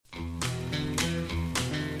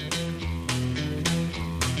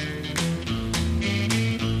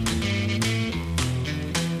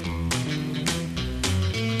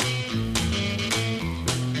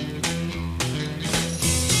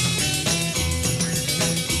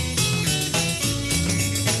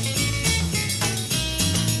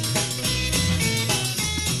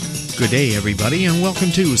Good day, everybody, and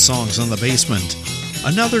welcome to Songs on the Basement,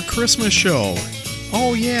 another Christmas show.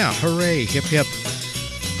 Oh yeah, hooray, hip hip.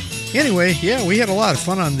 Anyway, yeah, we had a lot of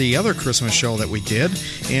fun on the other Christmas show that we did,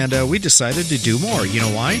 and we decided to do more. You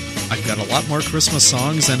know why? I've got a lot more Christmas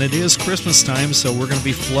songs, and it is Christmas time, so we're going to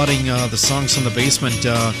be flooding the Songs on the Basement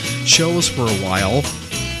shows for a while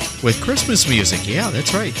with Christmas music. Yeah,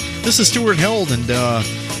 that's right. This is Stuart Held, and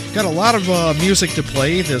got a lot of music to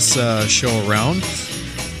play this show around.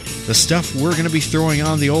 The stuff we're going to be throwing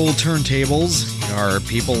on the old turntables are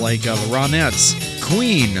people like the Ronettes,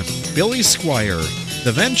 Queen, Billy Squier,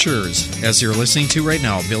 The Ventures, as you're listening to right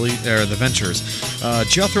now, The Ventures,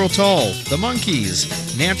 Jethro Tull, The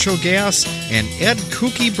Monkees, Natural Gas, and Ed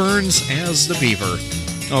Kooky Burns as the Beaver.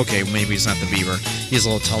 Okay, maybe he's not the Beaver. He's a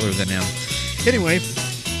little taller than him. Anyway,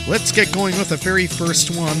 let's get going with the very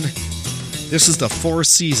first one. This is the Four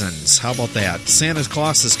Seasons. How about that? Santa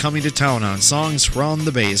Claus is coming to town on Songs from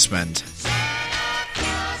the Basement.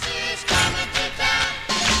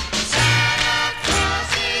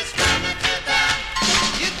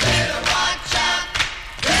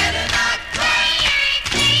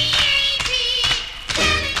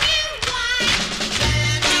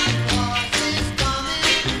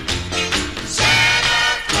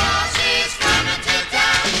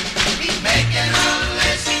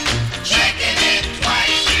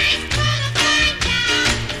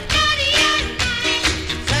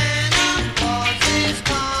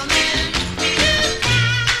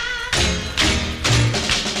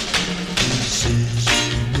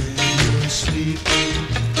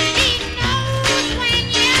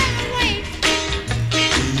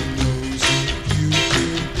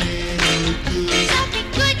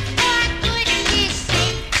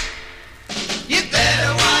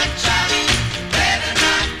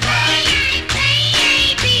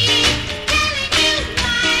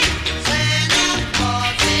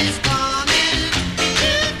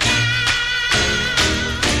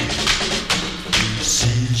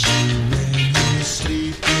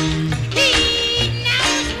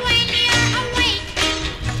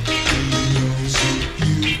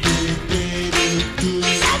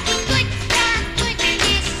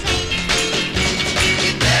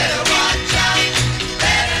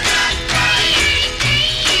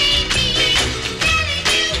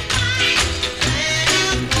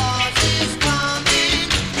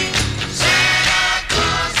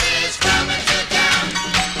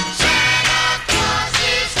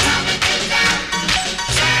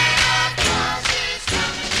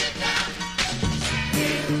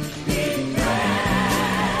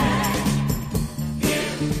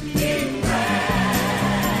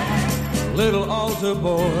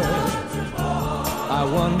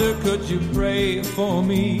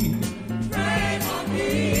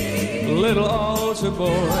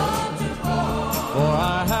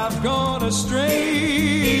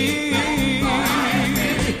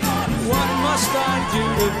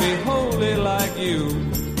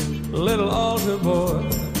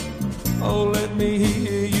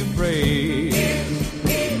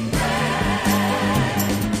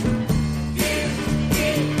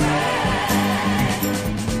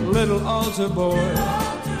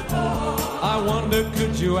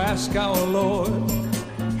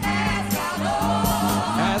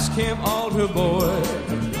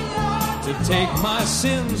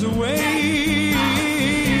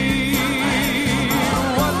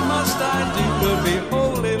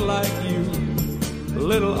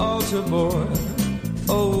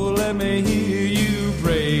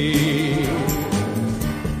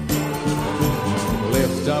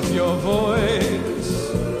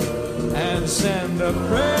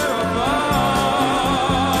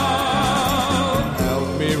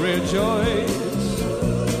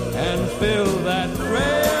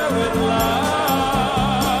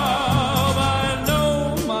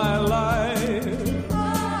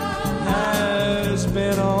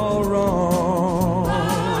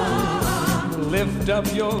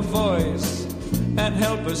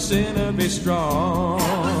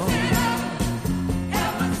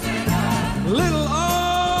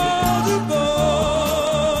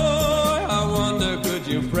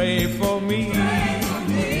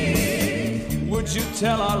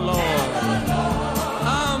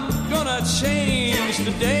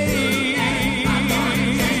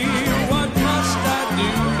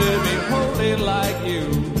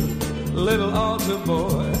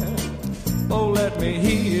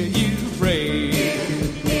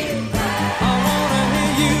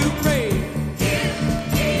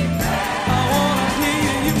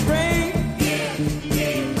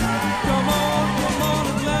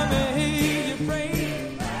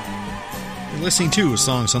 listening to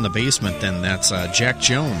Songs on the Basement, and that's Jack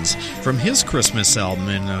Jones from his Christmas album,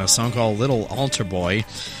 and a song called Little Altar Boy.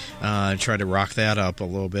 Tried to rock that up a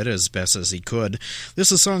little bit as best as he could.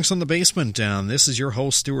 This is Songs on the Basement, and this is your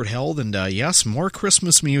host, Stuart Held, and yes, more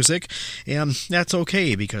Christmas music, and that's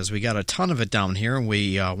okay, because we got a ton of it down here, and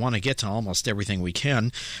we want to get to almost everything we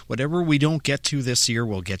can. Whatever we don't get to this year,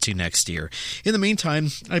 we'll get to next year. In the meantime,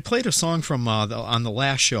 I played a song from on the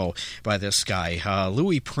last show by this guy,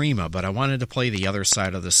 Louis Prima, but I wanted to play the other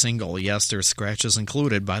side of the single. Yes, there's scratches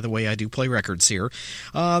included. By the way, I do play records here.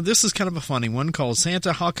 This is kind of a funny one called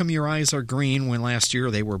Santa, How Come Your Eyes Are Green When Last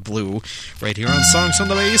Year They Were Blue, right here on Songs on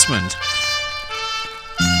the Basement.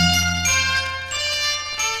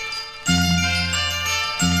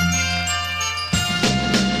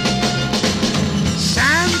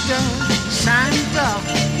 Santa, Santa,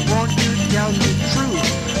 won't you tell me true?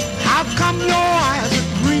 How come your eyes are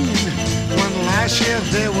green when last year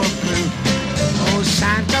they were blue? Oh,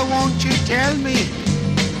 Santa, won't you tell me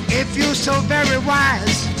if you're so very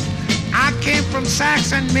wise? I came from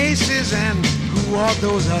Saks and Macy's, and who are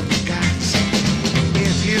those other guys?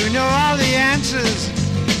 If you know all the answers,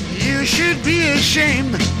 you should be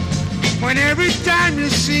ashamed. When every time you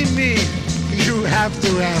see me, you have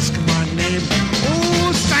to ask my name.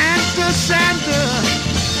 Oh, Santa, Santa,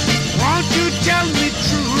 won't you tell me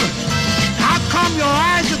true? How come your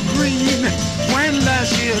eyes are green when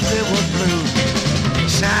last year they were blue?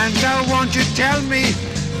 Santa, won't you tell me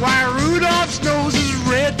why Rudolph's nose is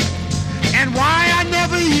red? And why I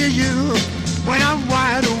never hear you when I'm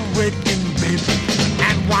wide awake in bed?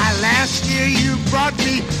 And why last year you brought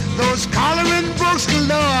me those coloring books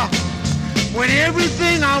galore, when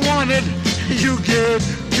everything I wanted you gave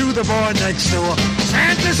to the boy next door?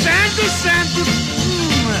 Santa, Santa, Santa,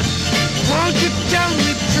 won't you tell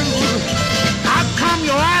me true? How come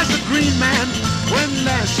your eyes are green, man, when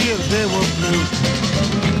last year they were blue?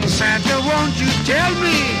 Santa, won't you tell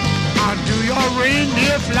me, how do your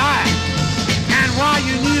reindeer fly? And why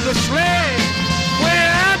you need a sleigh way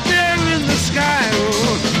out there in the sky?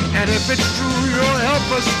 Oh, and if it's true you'll help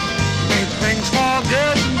us make things for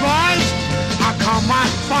girls and boys, how come I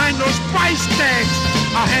find those price tags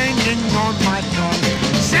are hanging on my door?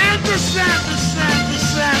 Santa, Santa, Santa,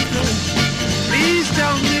 Santa, please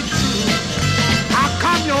tell me true. How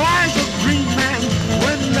come your eyes are green, man,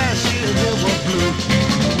 when last year they were blue?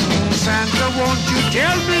 Santa, won't you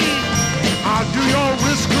tell me, how do your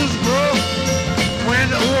whiskers grow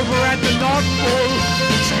when over at the North Pole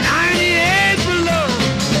it's 98 below?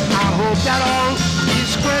 I hope that all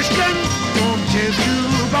these questions don't take you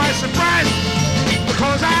by surprise,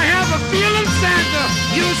 because I have a feeling, Santa,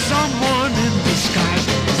 you're someone in disguise.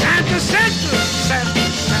 Santa, Santa, Santa,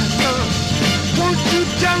 Santa, won't you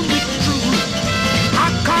tell me true?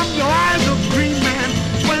 How come your eyes are green, man,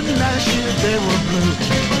 when last year they were blue?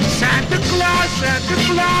 Santa Claus, Santa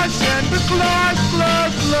Claus, Santa Claus,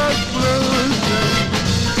 Claus, Claus, Claus.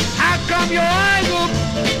 How come your eyes are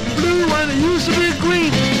blue when they used to be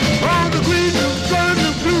green? Oh, the green is turn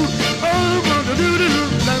to blue. Oh,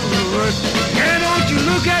 hey, don't you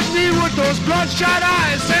look at me with those bloodshot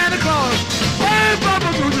eyes, Santa Claus. Hey,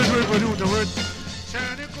 Papa, do the word,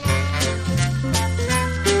 Santa Claus.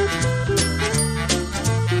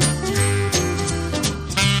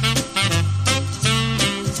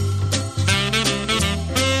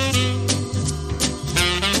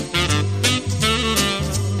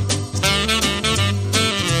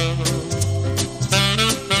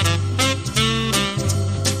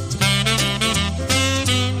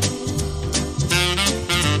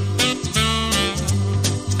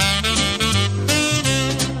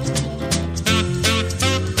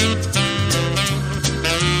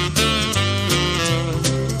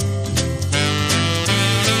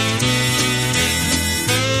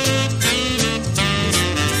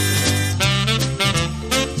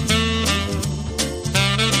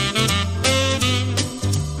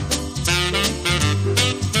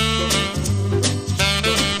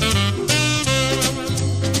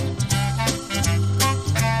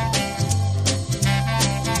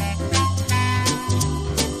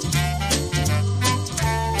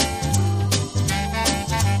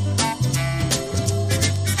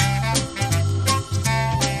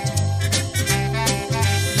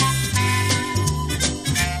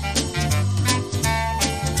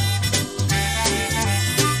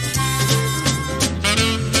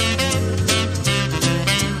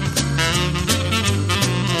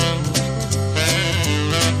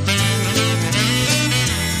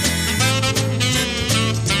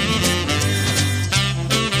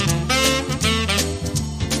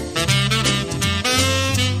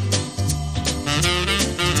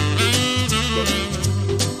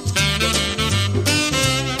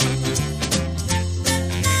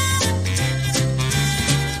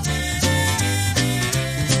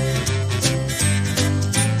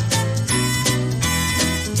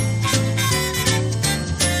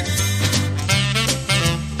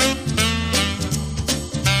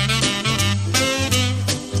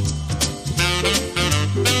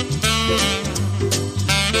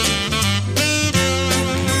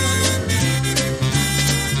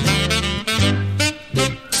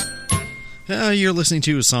 You're listening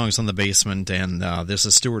to Songs on the Basement, and this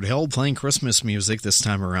is Stuart Hill playing Christmas music this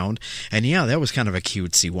time around. And yeah, that was kind of a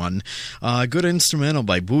cutesy one. Good instrumental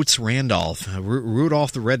by Boots Randolph,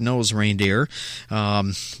 Rudolph the Red-Nosed Reindeer.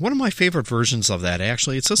 One of my favorite versions of that,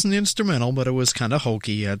 actually. It's just an instrumental, but it was kind of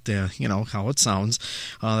hokey at, how it sounds.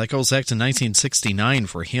 That goes back to 1969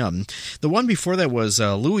 for him. The one before that was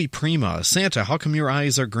Louis Prima, Santa, How Come Your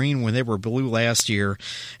Eyes Are Green When They Were Blue Last Year?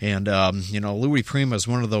 And, Louis Prima is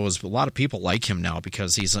one of those, a lot of people like him now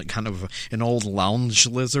because he's kind of an old lounge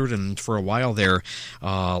lizard, and for a while there,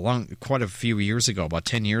 quite a few years ago, about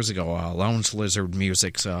 10 years ago, lounge lizard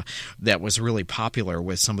music that was really popular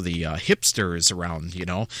with some of the hipsters around,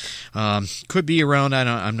 could be around,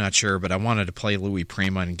 I'm not sure, but I wanted to play Louis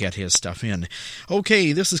Prima and get his stuff in.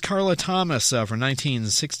 Okay, this is Carla Thomas from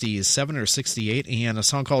 1967 or 68, and a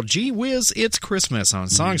song called Gee Whiz, It's Christmas on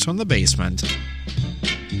Songs from the Basement.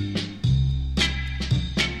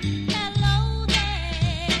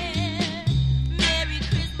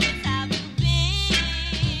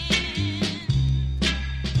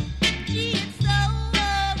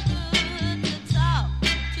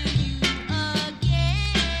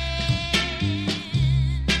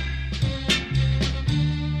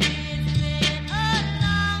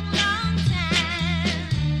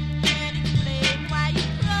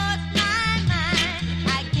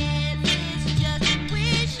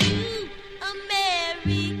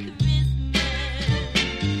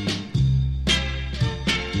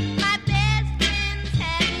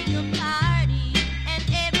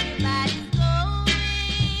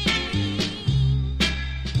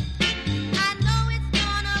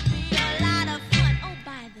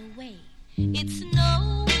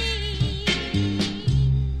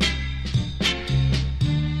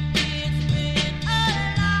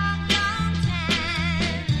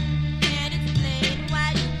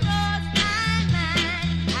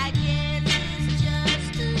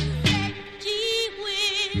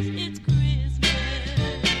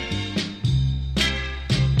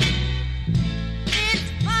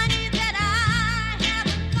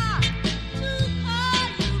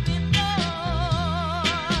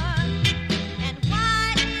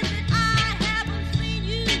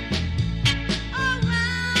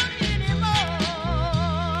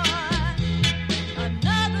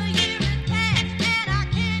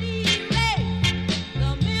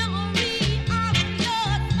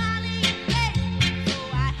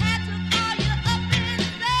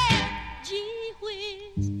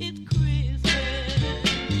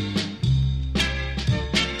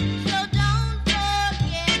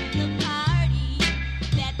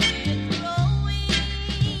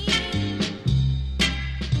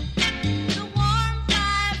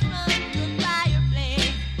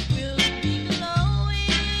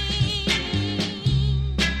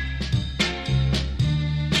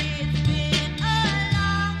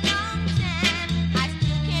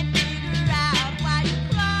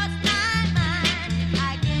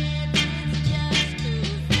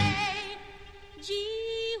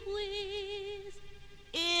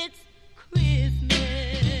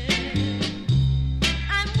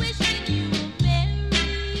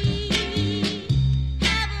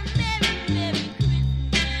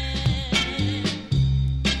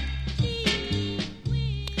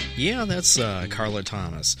 Yeah, that's Carla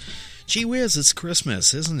Thomas. Gee whiz, it's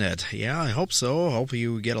Christmas, isn't it? Yeah, I hope so. I hope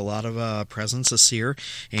you get a lot of presents this year,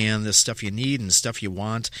 and the stuff you need and stuff you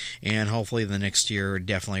want, and hopefully the next year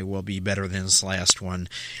definitely will be better than this last one.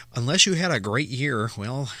 Unless you had a great year,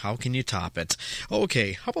 well, how can you top it?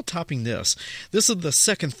 Okay, how about topping this? This is The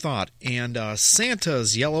Second Thought, and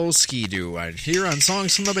Santa's Yellow Ski-Doo, here on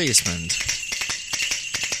Songs from the Basement.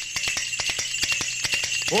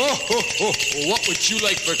 Oh, what would you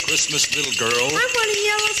like for Christmas, little girl? I want a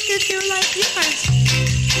yellow Ski-Doo like yours.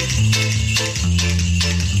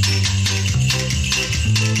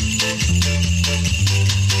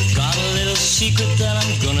 Got a little secret that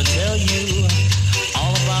I'm gonna tell you,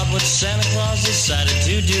 all about what Santa Claus decided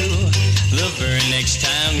to do. The very next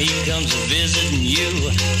time he comes visiting you,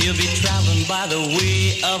 he'll be traveling by the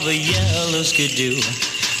way of a yellow Ski-Doo.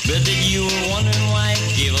 Bet that you were wondering why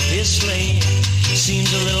he gave up his sleigh.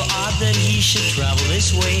 Seems a little odd that he should travel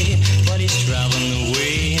this way, but he's traveling the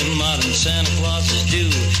way modern Santa Clauses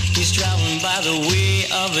do. He's traveling by the way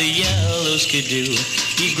of a yellow Ski-Doo.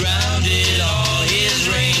 He grounded all his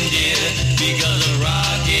reindeer because of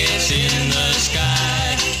rockets in the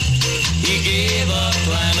sky. He gave up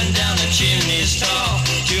climbing down the chimney's tall,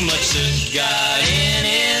 too much soot got in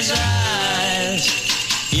his eyes.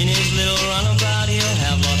 In his little runabout he'll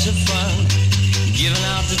have lots of fun, giving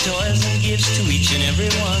out the toys and gifts to each and every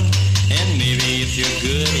one. And maybe if you're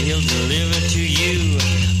good, he'll deliver to you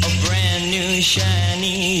a brand new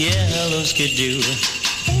could do.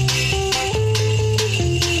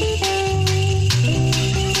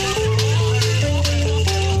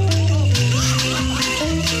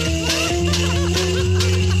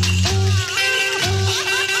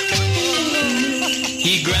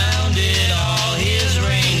 He grounded all his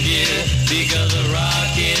reindeer because of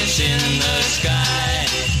rockets in the sky.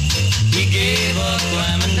 He gave up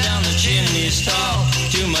climbing down the chimney's tall,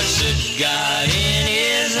 too much cigar in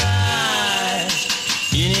his eyes.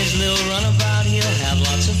 In his little runabout he'll have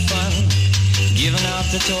lots of fun, giving out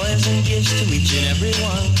the toys and gifts to each and every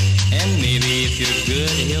one. And maybe if you're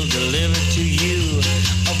good he'll deliver to you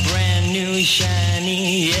a brand new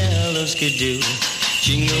shiny yellow skidoo.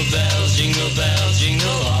 Jingle bells, jingle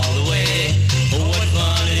all the way. Oh, what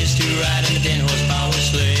fun it is to ride in a 10-horsepower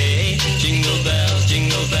sleigh. Jingle bells,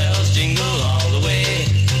 jingle all the way.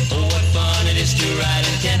 Oh, what fun it is to ride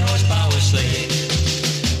in a 10-horsepower sleigh.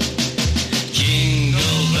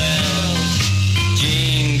 Jingle bells,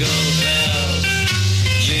 jingle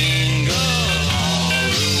all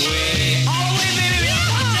the way. All the way, baby,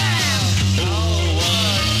 rock it down. Oh,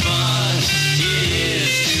 what fun it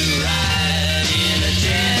is to ride in a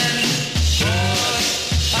 10-horsepower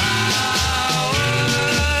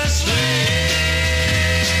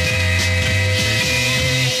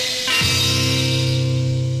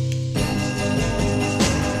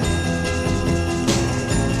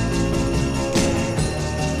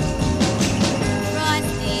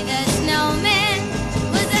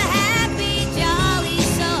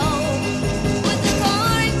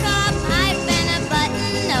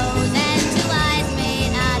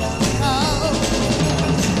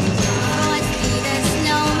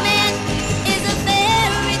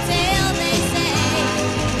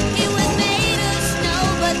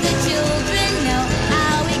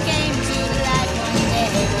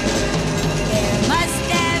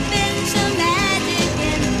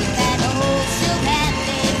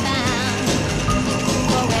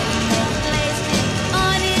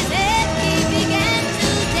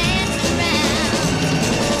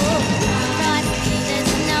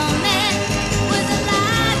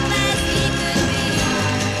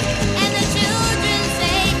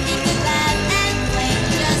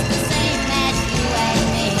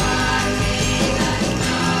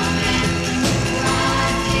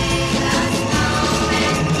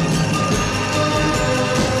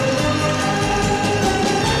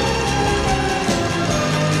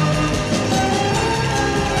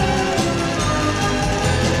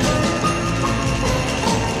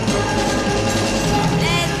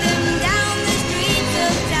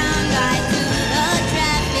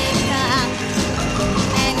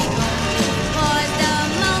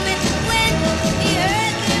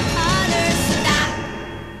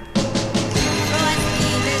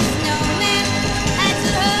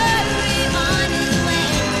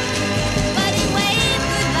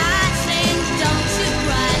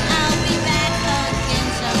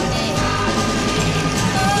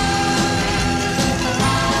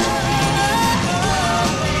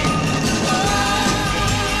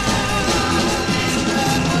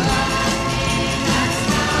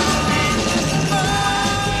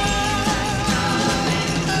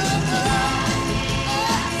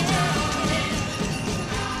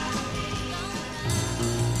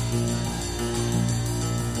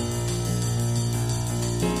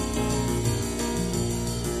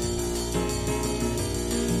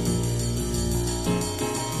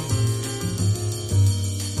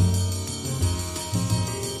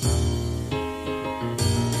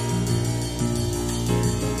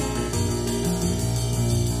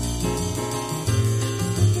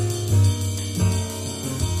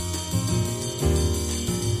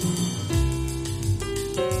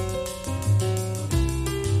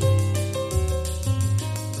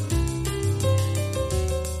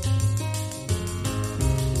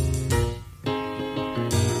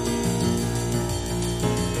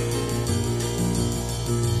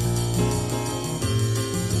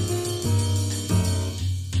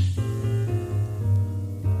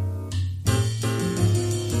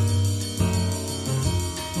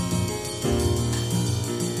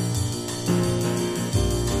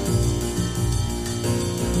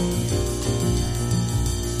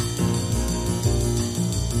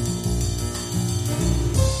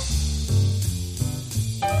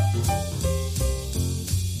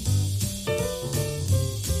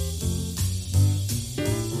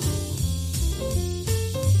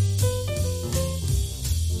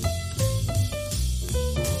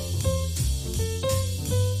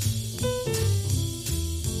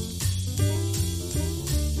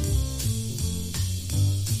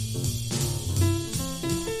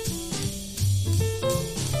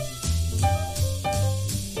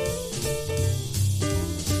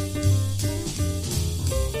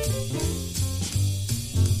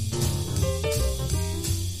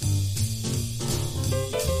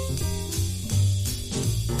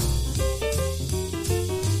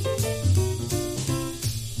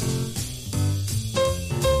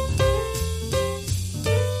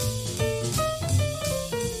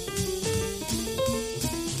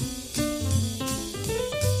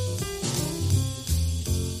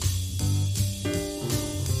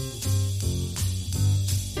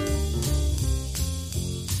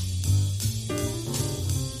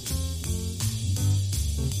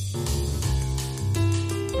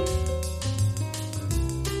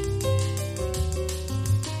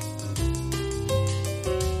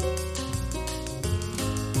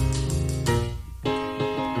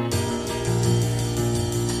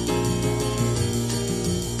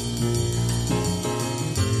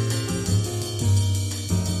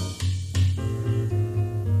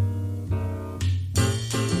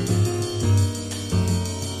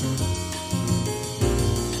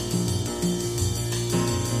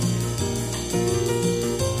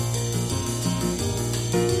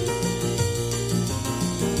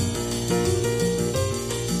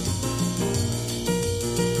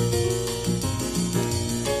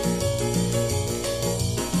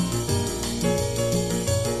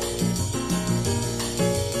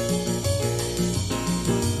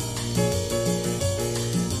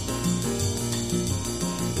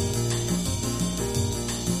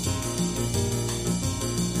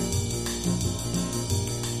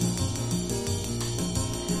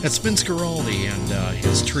That's Vince Guaraldi and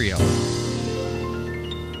his trio.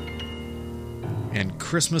 And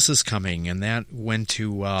Christmas is Coming, and that went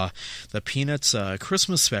to the Peanuts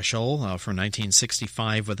Christmas special from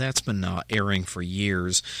 1965, but that's been airing for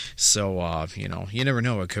years, so, you never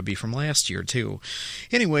know, it could be from last year, too.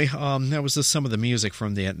 Anyway, that was just some of the music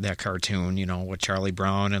from that cartoon, with Charlie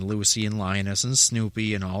Brown and Lucy and Linus and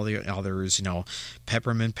Snoopy and all the others,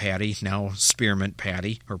 Peppermint Patty, now Spearmint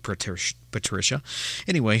Patty, or Patricia.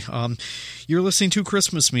 Anyway, you're listening to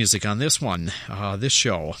Christmas music on this one, this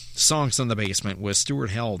show, Songs in the Basement with Stuart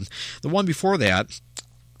Held. The one before that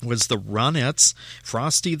was the Ronettes,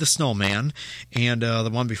 Frosty the Snowman, and the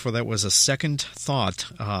one before that was A Second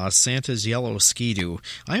Thought, Santa's Yellow Ski-Doo.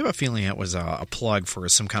 I have a feeling it was a plug for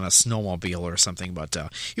some kind of snowmobile or something, but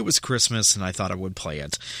it was Christmas, and I thought I would play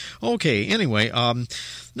it. Okay, anyway,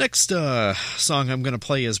 next song I'm going to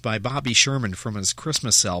play is by Bobby Sherman from his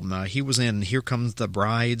Christmas album. He was in Here Comes the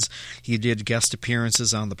Brides. He did guest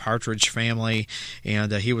appearances on The Partridge Family,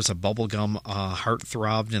 and he was a bubblegum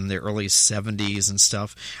heartthrob in the early 70s and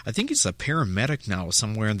stuff. I think he's a paramedic now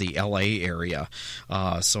somewhere in the L.A. area,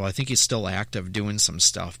 so I think he's still active doing some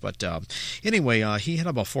stuff. But anyway, he had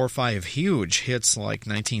about 4 or 5 huge hits like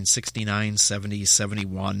 1969, 70,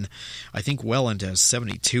 71, I think well into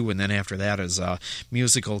 72, and then after that his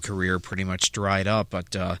musical career pretty much dried up.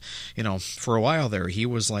 But, for a while there, he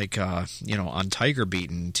was like, on Tiger Beat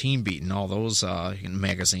and Teen Beat and all those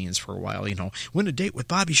magazines for a while, Win a Date with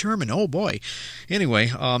Bobby Sherman, oh boy.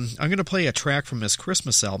 Anyway, I'm going to play a track from his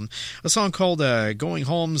Christmas album, a song called Going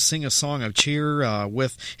Home, Sing a Song of Cheer,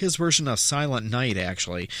 with his version of Silent Night,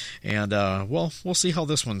 actually. And, we'll see how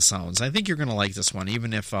this one sounds. I think you're going to like this one,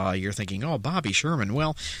 even if you're thinking, oh, Bobby Sherman.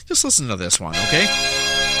 Well, just listen to this one, okay?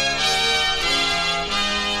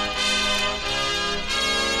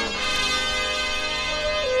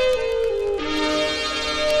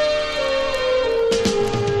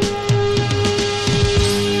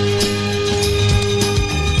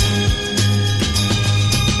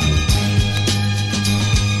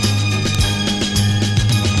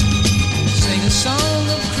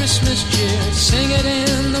 Sing it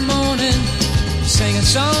in the morning, sing a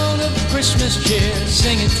song of Christmas cheer,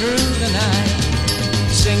 sing it through the night.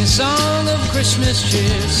 Sing a song of Christmas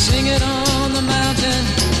cheer, sing it on the mountain.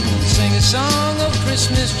 Sing a song of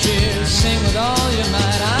Christmas cheer, sing with all your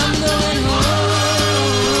might. I'm going home,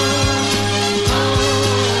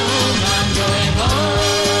 home, I'm going home,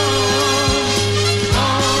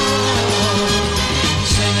 home.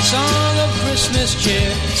 Sing a song of Christmas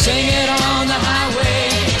cheer, sing it on the highway.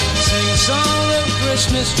 Sing a song of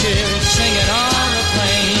Christmas cheer, sing it on the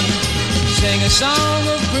plane. Sing a song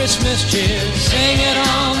of Christmas cheer, sing it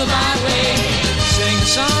on the byway. Sing a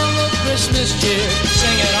song of Christmas cheer,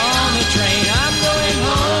 sing it on the train. I'm going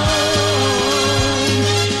home,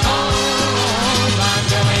 home, I'm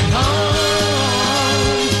going home,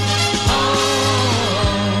 home.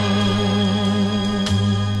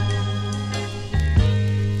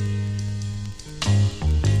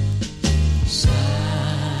 Silent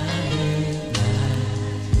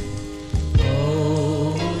night,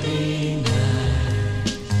 holy night,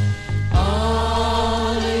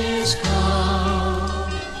 all is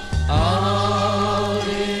calm, all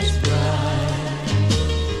is bright.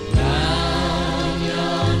 Round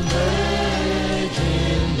yon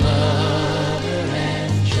virgin mother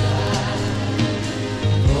and child,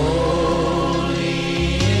 holy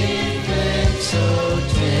infant, so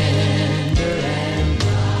tender and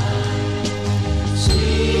mild,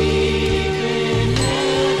 sleep in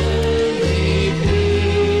heavenly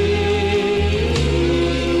peace,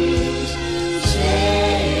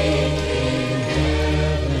 safe in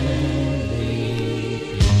heavenly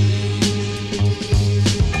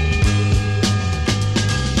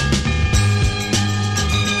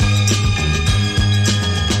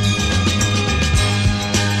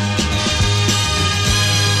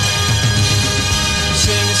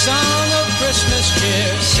Sing a song of Christmas cheer,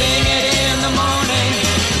 sing it in the morning.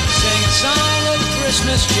 Sing a song of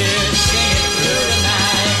Christmas cheer, sing it through the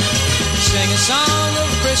night. Sing a song of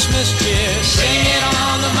Christmas cheer, sing it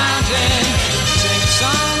on the mountain. Sing a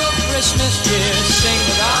song of Christmas cheer, sing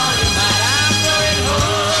with all your might. I'm going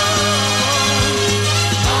home,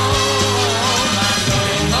 home, I'm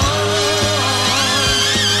going home,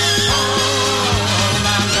 home,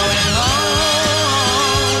 I'm going home,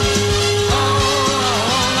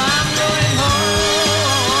 home, I'm going home,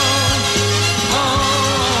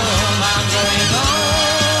 home, I'm going home,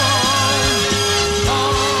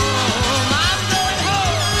 home, I'm going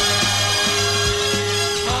home,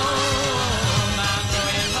 home, I'm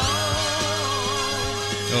going home.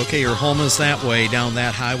 Okay, your home is that way, down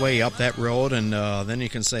that highway, up that road, and then you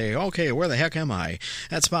can say, okay, where the heck am I?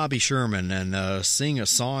 That's Bobby Sherman, and sing a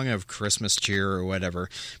song of Christmas cheer or whatever.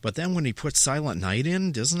 But then when he puts Silent Night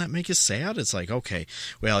in, doesn't that make you sad? It's like, okay,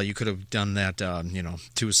 well, you could have done that,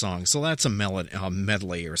 2 songs. So that's a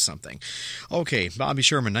medley or something. Okay, Bobby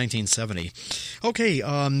Sherman, 1970. Okay,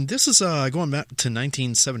 this is going back to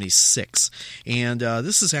 1976, and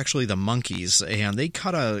this is actually the Monkees, and they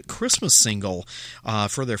cut a Christmas single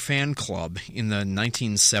for their fan club in the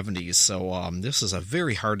 1970s. So this is a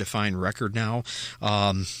very hard to find record now.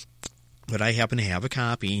 But I happen to have a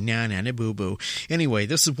copy. Na-na-na-boo-boo. Anyway,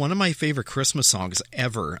 this is one of my favorite Christmas songs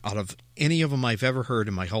ever, out of any of them I've ever heard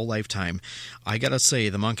in my whole lifetime. I gotta say,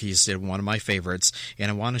 the Monkees did one of my favorites,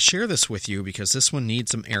 and I want to share this with you because this one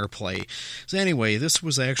needs some airplay. So anyway, this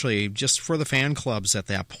was actually just for the fan clubs at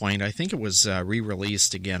that point. I think it was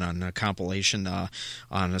re-released again on a compilation on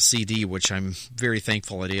a CD, which I'm very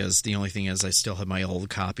thankful it is. The only thing is I still have my old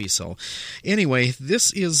copy. So anyway,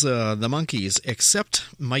 this is the Monkees, except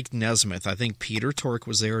Mike Nesmith. I think Peter Tork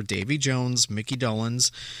was there, Davy Jones, Mickey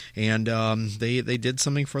Dolenz, and they did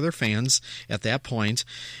something for their fans at that point,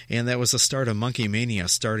 and that was the start of Monkey Mania,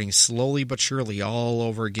 starting slowly but surely all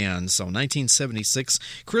over again. So 1976,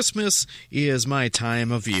 Christmas is my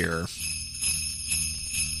time of year.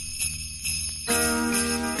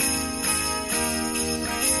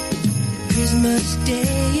 Christmas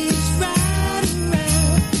Day is right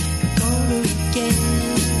around the corner again.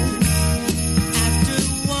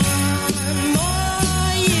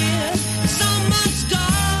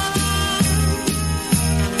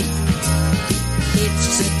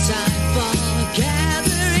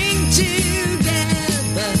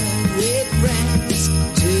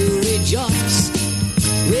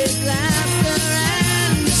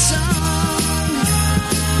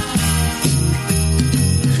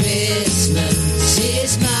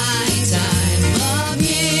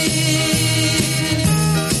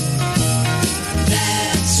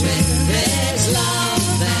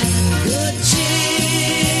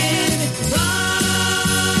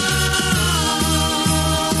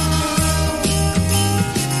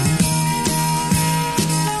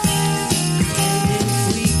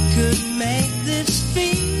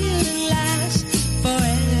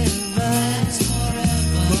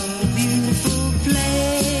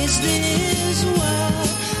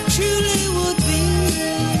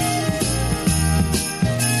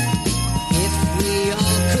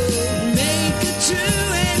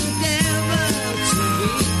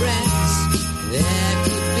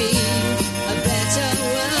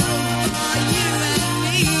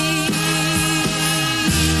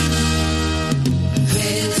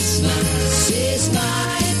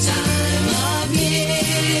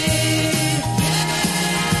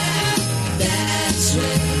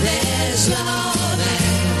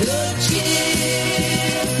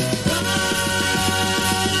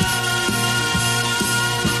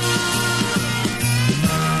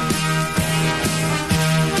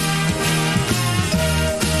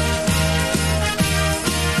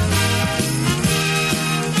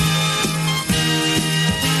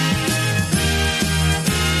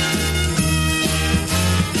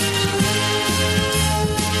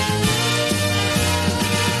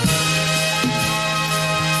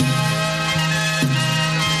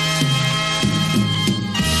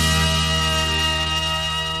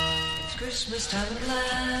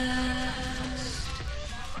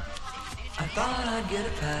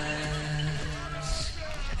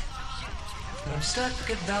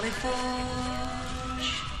 At Valley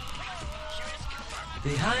Forge,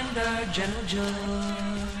 behind our General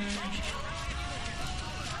George.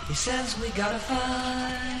 He says we gotta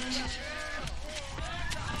fight,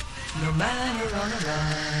 no matter on the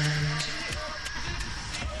right.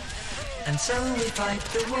 And so we fight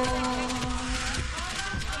the war.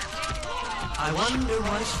 I wonder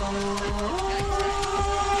what it's for.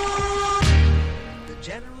 The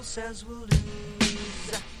General says we'll lose.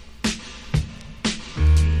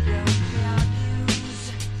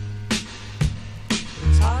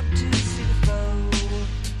 Hard to see the foe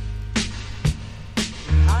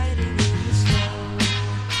hiding in the snow.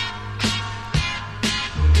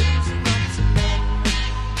 Losing lots of men.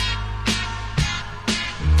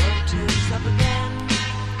 Vote is up again.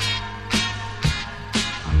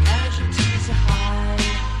 Our casualties are high,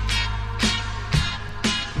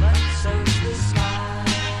 but so's the sky.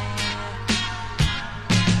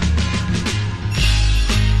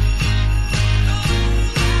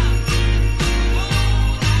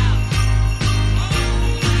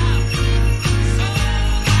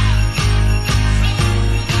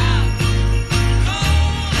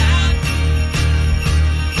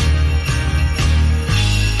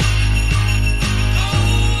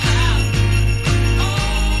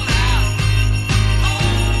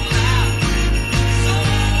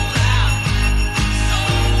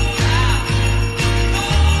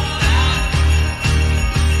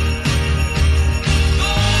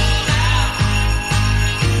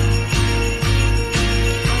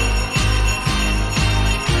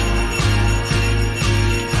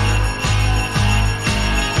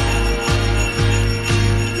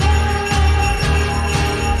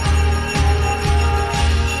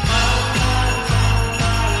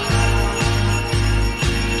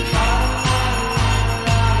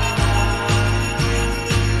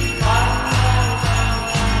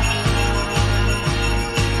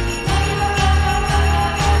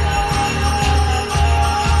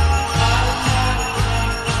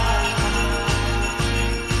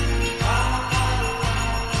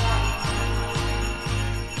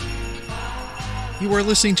 We're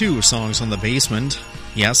listening to Songs on the Basement.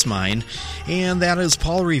 Yes, mine. And that is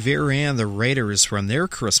Paul Revere and the Raiders from their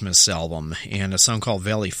Christmas album, and a song called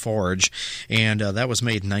Valley Forge, and that was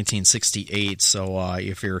made in 1968, so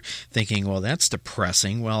if you're thinking, well, that's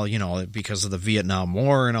depressing, well, you know, because of the Vietnam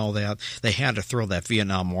War and all that, they had to throw that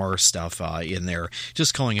Vietnam War stuff in there,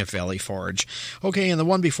 just calling it Valley Forge. Okay, and the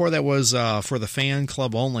one before that was for the fan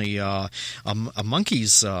club only, a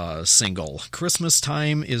Monkees single, Christmas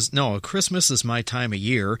is My Time of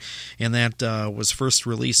Year, and that was first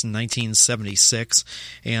released in 1976,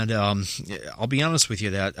 and I'll be honest with you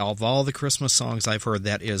that of all the Christmas songs I've heard,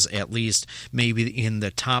 that is at least maybe in the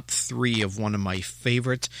top 3 of one of my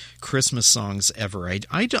favorite Christmas songs ever.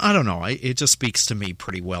 I don't know, it just speaks to me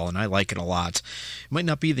pretty well, and I like it a lot. It might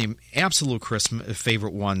not be the absolute Christmas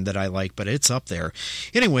favorite one that I like, but it's up there.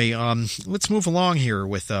 Anyway, let's move along here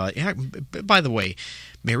with, by the way,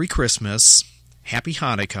 Merry Christmas, Happy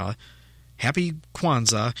Hanukkah, Happy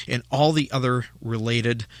Kwanzaa, and all the other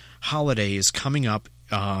related holidays coming up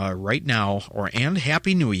right now, and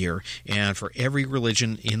Happy New Year, and for every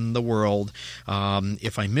religion in the world.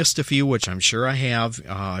 If I missed a few, which I'm sure I have,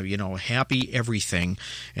 happy everything,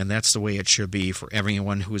 and that's the way it should be for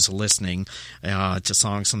everyone who's listening to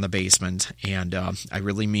Songs on the Basement, and I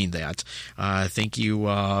really mean that. Thank you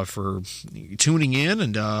for tuning in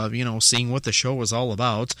and, seeing what the show is all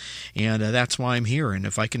about, and that's why I'm here, and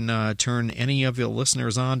if I can turn any of the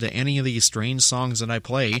listeners on to any of these strange songs that I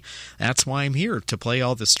play, that's why I'm here, to play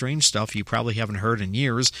all the strange stuff you probably haven't heard in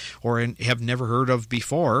years or have never heard of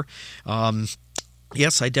before.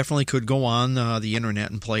 Yes, I definitely could go on the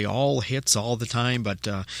internet and play all hits all the time, but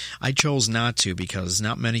I chose not to because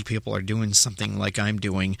not many people are doing something like I'm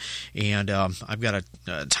doing, and I've got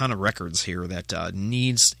a ton of records here that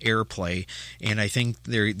needs airplay, and I think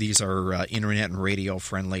these are internet and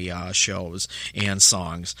radio-friendly shows and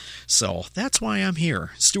songs. So that's why I'm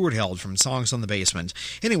here. Stuart Held from Songs on the Basement.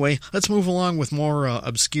 Anyway, let's move along with more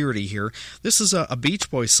obscurity here. This is a Beach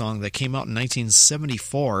Boys song that came out in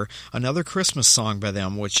 1974, another Christmas song by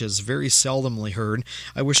them, which is very seldomly heard.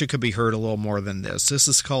 I wish it could be heard a little more than this. This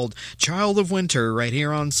is called Child of Winter, right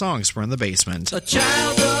here on Songs from the Basement. A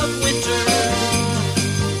child of winter,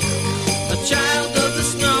 a child of the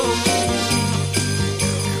snow,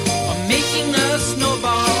 are making a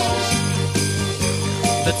snowball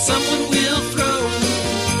that someone will throw,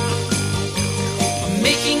 are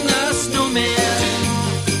making a snowman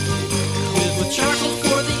with charcoal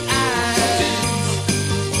for the eyes,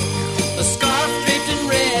 a scarf draped in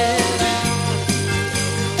red,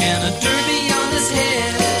 and a derby on his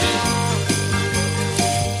head.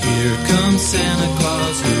 Here comes Santa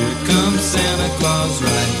Claus, here comes Santa Claus,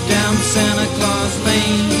 right down Santa Claus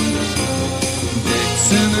Lane.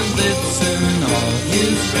 Vixen and Blitzen and all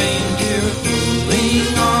his reindeer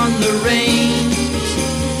pulling on the reins.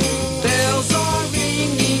 Bells are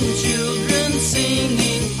ringing, children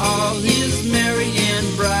singing, all is merry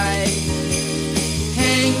and bright.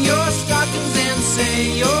 Hang your stockings and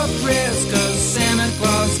say your prayers, 'cause Santa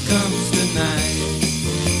Claus comes tonight.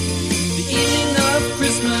 The evening of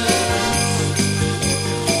Christmas,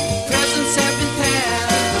 presents have been passed.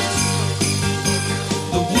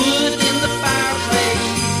 The wood in the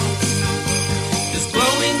fireplace is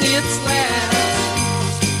glowing its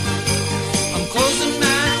last. I'm closing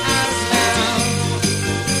my eyes now,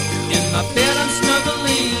 in my bed I'm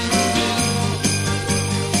snuggling.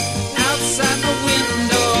 Outside my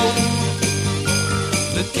window,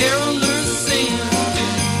 the carolers sing.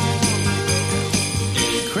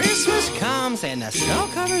 Christmas comes and the snow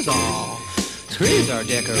covers all. Trees are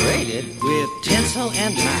decorated with tinsel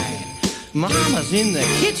and light. Mama's in the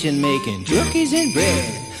kitchen making cookies and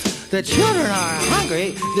bread. The children are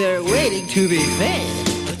hungry, they're waiting to be fed.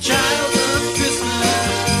 A child of Christmas,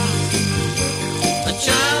 a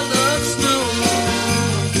child of snow,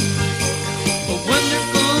 a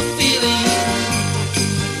wonderful feeling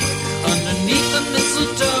underneath the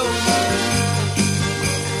mistletoe.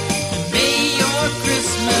 And may your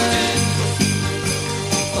Christmas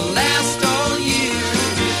last all year,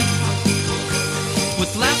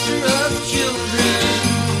 with laughter of children,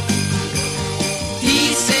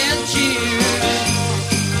 peace and cheer.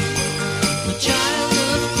 A child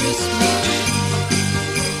of Christmas.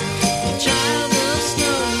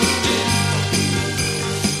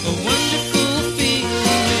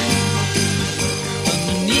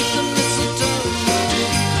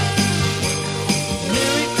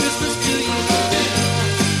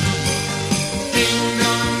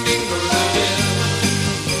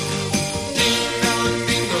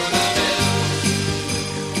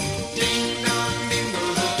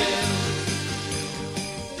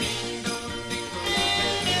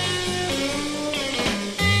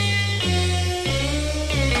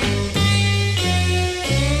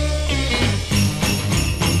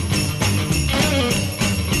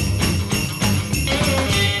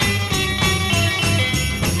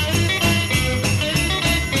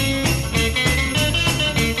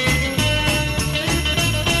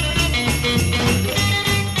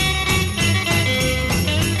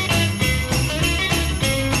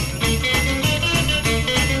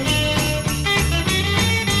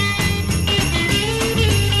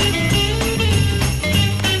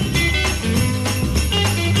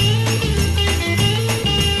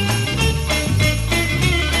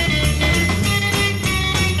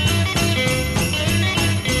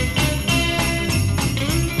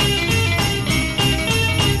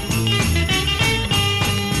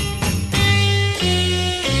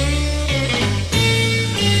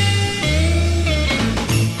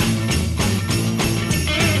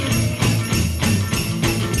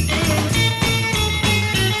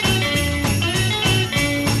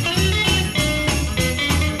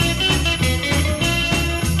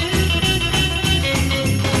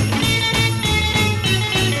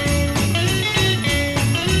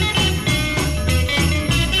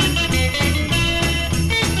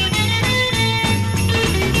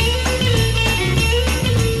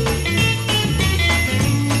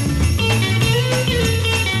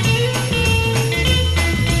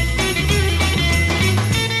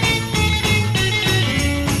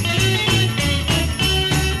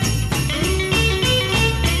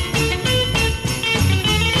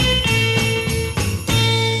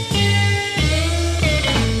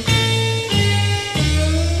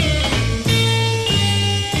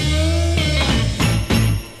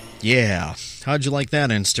 Yeah, how'd you like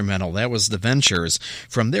that instrumental? That was The Ventures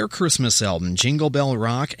from their Christmas album, Jingle Bell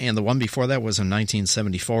Rock, and the one before that was in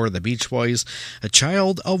 1974, The Beach Boys, A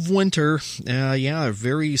Child of Winter. Yeah, a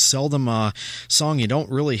very seldom song you don't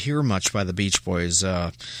really hear much by the Beach Boys.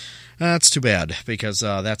 That's too bad, because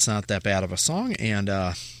that's not that bad of a song, and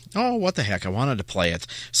oh, what the heck, I wanted to play it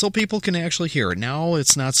so people can actually hear it. Now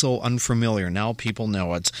it's not so unfamiliar. Now people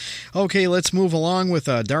know it. Okay, let's move along with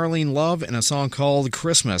Darlene Love and a song called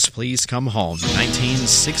Christmas, Please Come Home,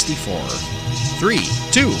 1964. 3,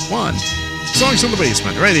 2, 1. Songs in the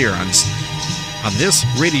Basement, right here on this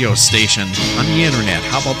radio station on the internet.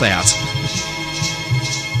 How about that?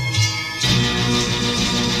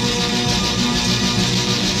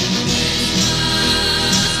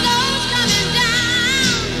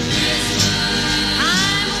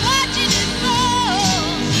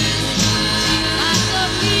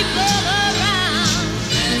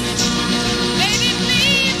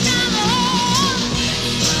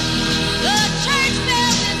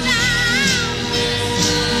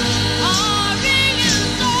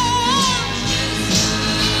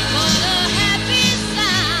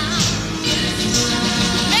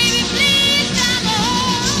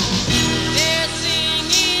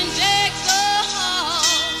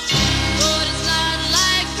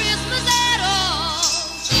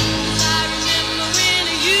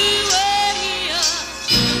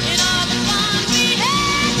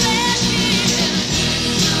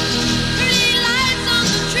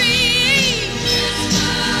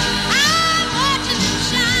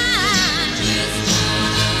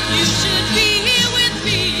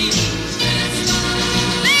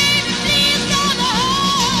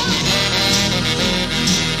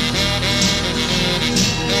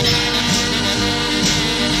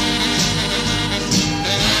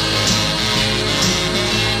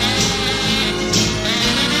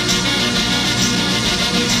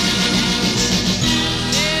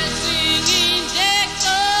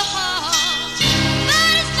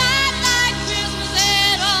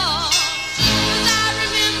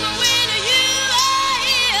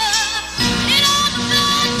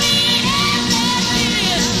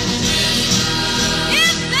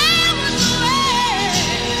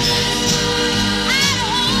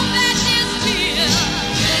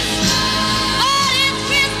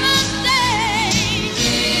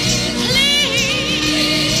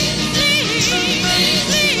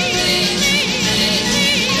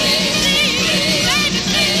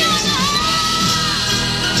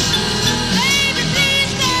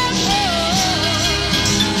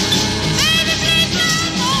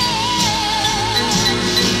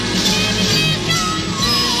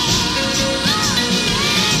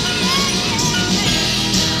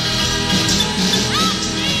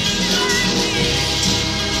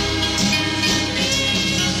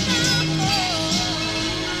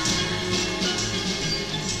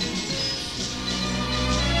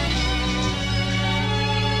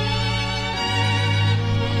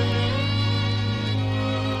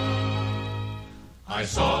 I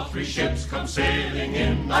saw three ships come sailing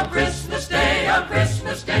in on Christmas Day, on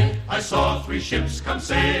Christmas Day. I saw three ships come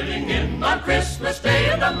sailing in on Christmas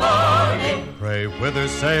Day in the morning. Pray whither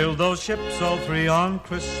sailed those ships all three on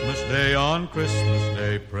Christmas Day, on Christmas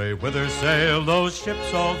Day? Pray whither sailed those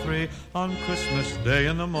ships all three on Christmas Day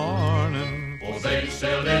in the morning? Oh, they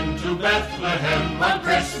sailed into Bethlehem on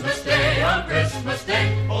Christmas Day, on Christmas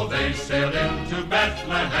Day. Oh, they sailed into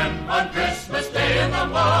Bethlehem on Christmas Day in the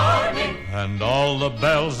morning. And all the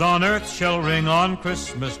bells on earth shall ring on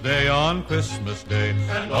Christmas Day, on Christmas Day.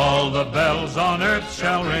 And all the bells on earth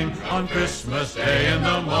shall ring on Christmas Day in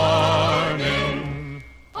the morning.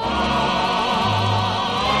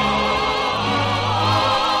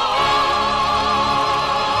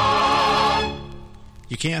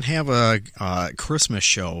 You can't have a Christmas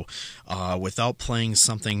show without playing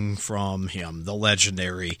something from him, the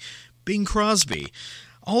legendary Bing Crosby.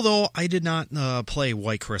 Although I did not play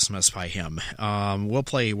White Christmas by him. We'll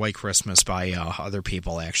play White Christmas by other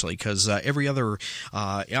people, actually, because every other,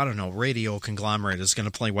 radio conglomerate is going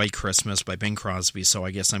to play White Christmas by Bing Crosby, so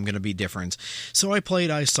I guess I'm going to be different. So I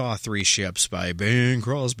played I Saw Three Ships by Bing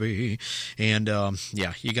Crosby, and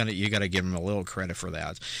you gotta give him a little credit for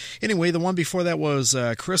that. Anyway, the one before that was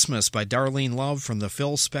Christmas by Darlene Love from the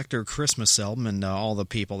Phil Spector Christmas album, and all the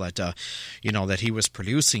people that, that he was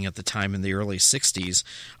producing at the time in the early 60s.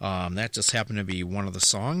 That just happened to be one of the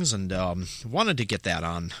songs, and wanted to get that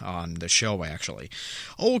on the show, actually.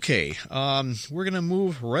 Okay, we're going to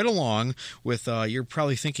move right along with, you're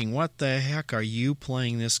probably thinking, what the heck are you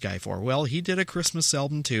playing this guy for? Well, he did a Christmas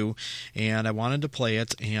album too, and I wanted to play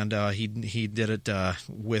it, and he did it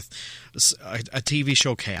with a TV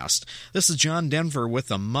show cast. This is John Denver with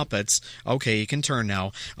the Muppets. Okay, you can turn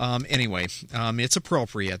now. Anyway, it's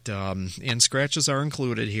appropriate, and scratches are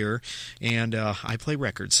included here, and I play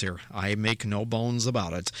records here. I make no bones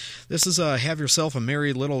about it. This is Have Yourself a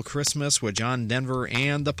Merry Little Christmas with John Denver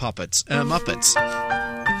and the Muppets.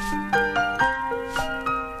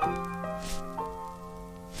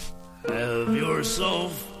 Have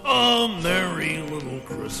yourself a merry little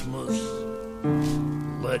Christmas.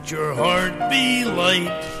 Let your heart be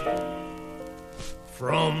light.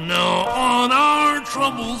 From now on our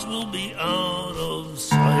troubles will be out of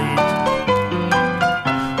sight.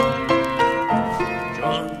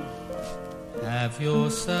 John? Have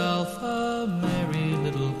yourself a merry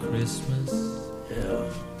little Christmas. Yeah.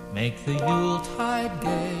 Make the Yuletide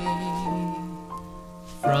gay.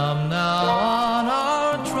 From now on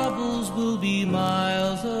our troubles will be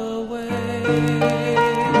miles away.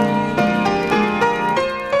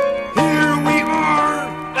 Here we are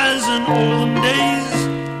as in olden days,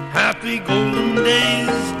 happy golden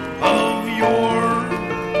days of yore.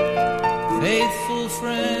 Faithful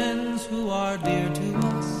friends who are dear to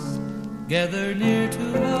us, gather near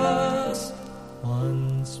to us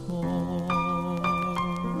once more.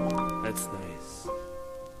 That's nice.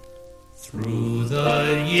 Through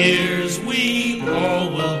the years we all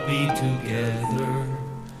will be together,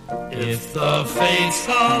 if the fates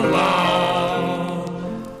allow.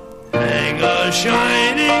 Hang a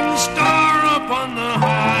shining star upon the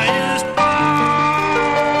highest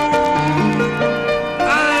bough,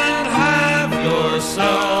 and have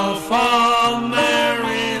yourself a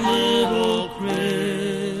merry little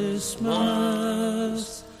Christmas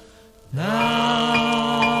now.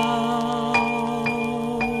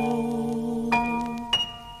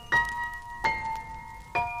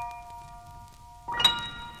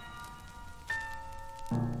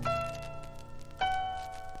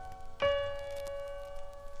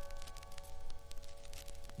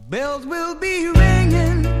 Bells will be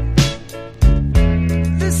ringing,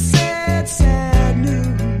 the sad, sad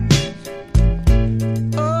news.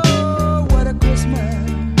 Oh, what a Christmas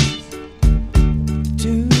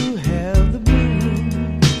to have the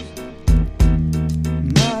blues.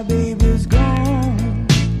 My baby's gone,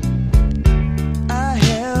 I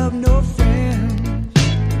have no friends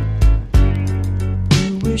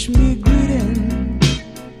to wish me greeting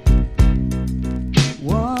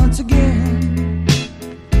once again.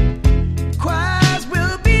 Choirs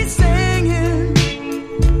will be singing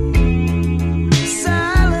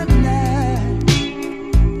Silent Night,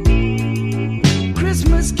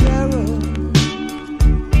 Christmas carol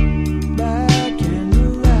by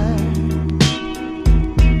candlelight.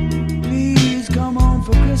 Please come home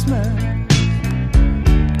for Christmas.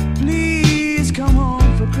 Please come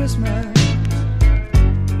home for Christmas.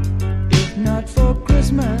 If not for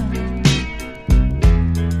Christmas,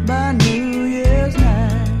 by New Year's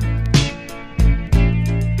night.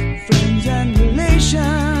 Friends and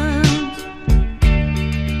relations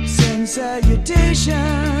send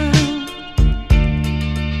salutations.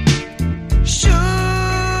 Sure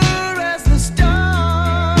as the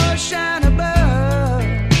stars shine above.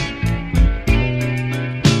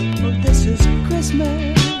 Well, this is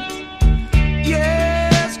Christmas.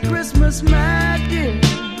 Yes, Christmas, my dear.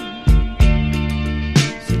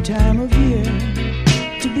 It's the time of year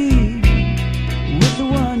to be with the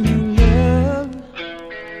one you love.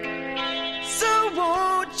 So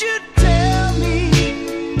won't you tell me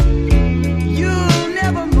you'll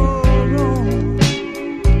never more roam?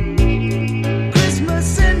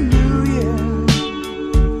 Christmas and New Year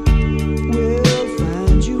will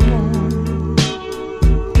find you home.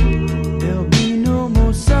 There'll be no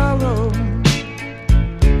more sorrow,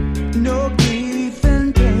 no grief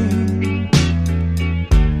and pain,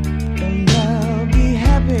 and I'll be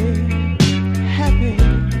happy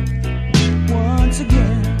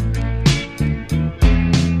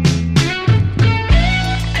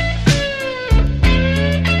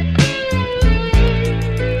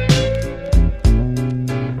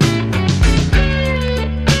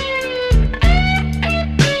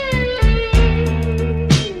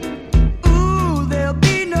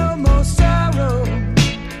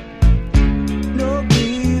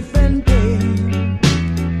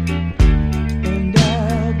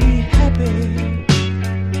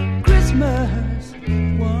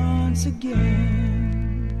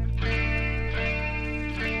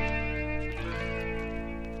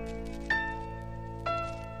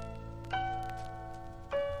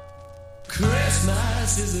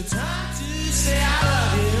Christmas is the time to say I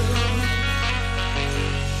love you.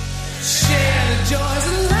 Share the joys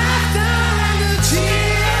and laughter and the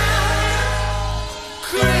cheer.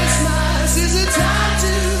 Christmas is the time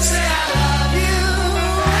to say I love you.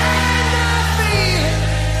 And I feel it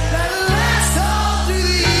that'll last all through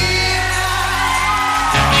the year.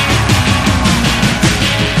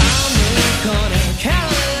 On the corner,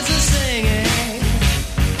 carolers are singing.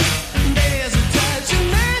 There's a touch of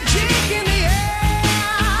magic in the air.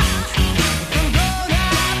 From grown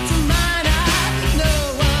up to minor, no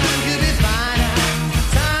one could be finer.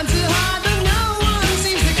 Times are hard, but no one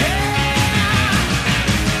seems to care.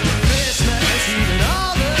 Christmas Eve and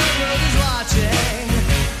all the world is watching.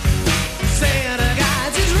 Santa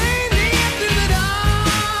guides his reindeer through the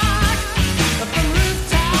dark. From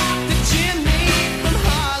rooftop to chimney, from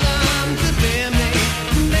Harlem to Bimini,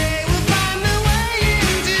 they will find their way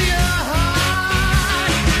into your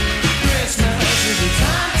heart. Christmas is the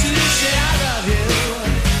time to say I love you.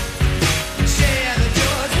 Share the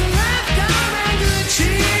joys and laughter and good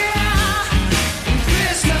cheer.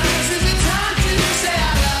 Christmas is the time to say I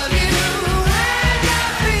love you. And I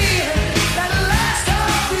feel that'll last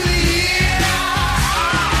all through the year.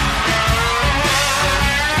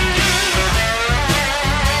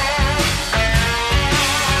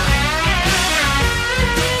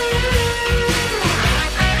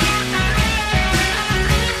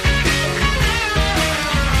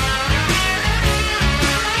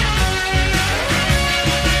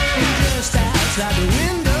 Just outside the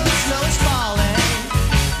window, snow is falling.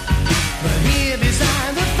 But here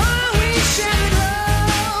beside the fire we share the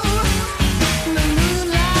glow. The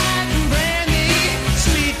moonlight and brandy,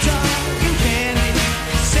 sweet talk and candy,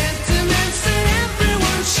 sentiments that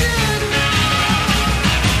everyone should know.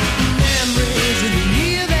 Memories of the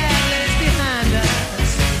year that lays behind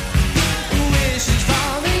us, wishes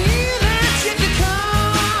for the year that's yet to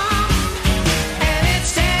come. And it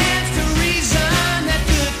stands to reason that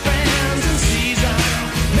good friends and season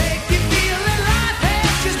make you feel that life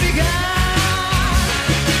has just begun.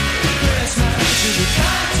 Christmas is the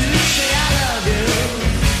time to say I love you.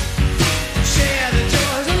 Share the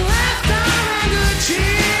joys and laughter and good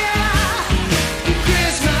cheer.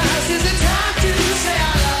 Christmas is the time to say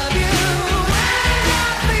I love you. And I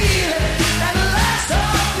feel it that'll last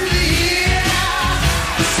all through the year.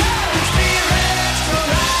 So spirits go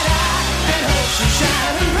brighter and hopes are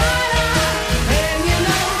shining brighter. And you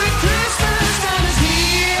know that Christmas time is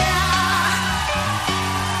here.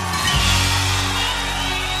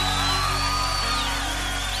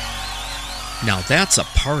 Now that's a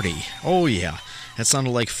party. Oh yeah, that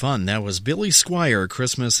sounded like fun. That was Billy Squier,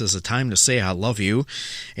 Christmas is a Time to Say I Love You.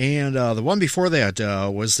 And the one before that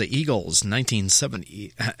was the Eagles,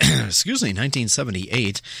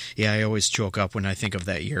 1978. Yeah, I always choke up when I think of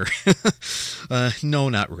that year. No,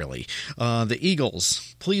 not really. The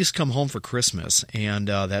Eagles, Please Come Home for Christmas, and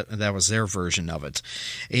that was their version of it.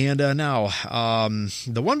 And now,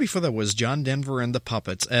 the one before that was John Denver and the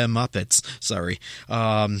Muppets, sorry.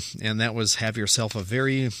 And that was Have Yourself a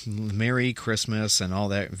Very Merry Christmas and all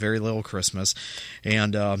that, Very Little Christmas.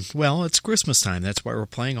 And, well, it's Christmas time. That's why we're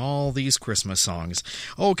playing all these Christmas songs.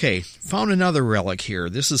 Okay, found another relic here.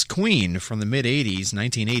 This is Queen from the mid-'80s,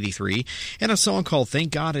 1983, and a song called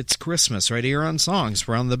Thank God It's Christmas right here on Songs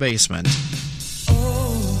Around the Basement.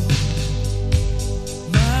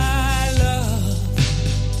 My love,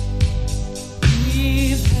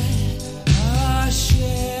 we've had our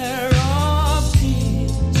share of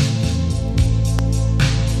tears.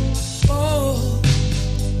 Oh,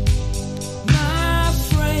 my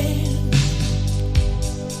friend,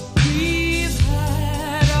 we've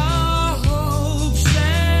had our hopes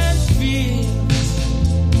and fears.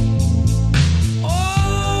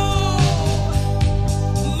 Oh,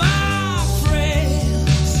 my friend.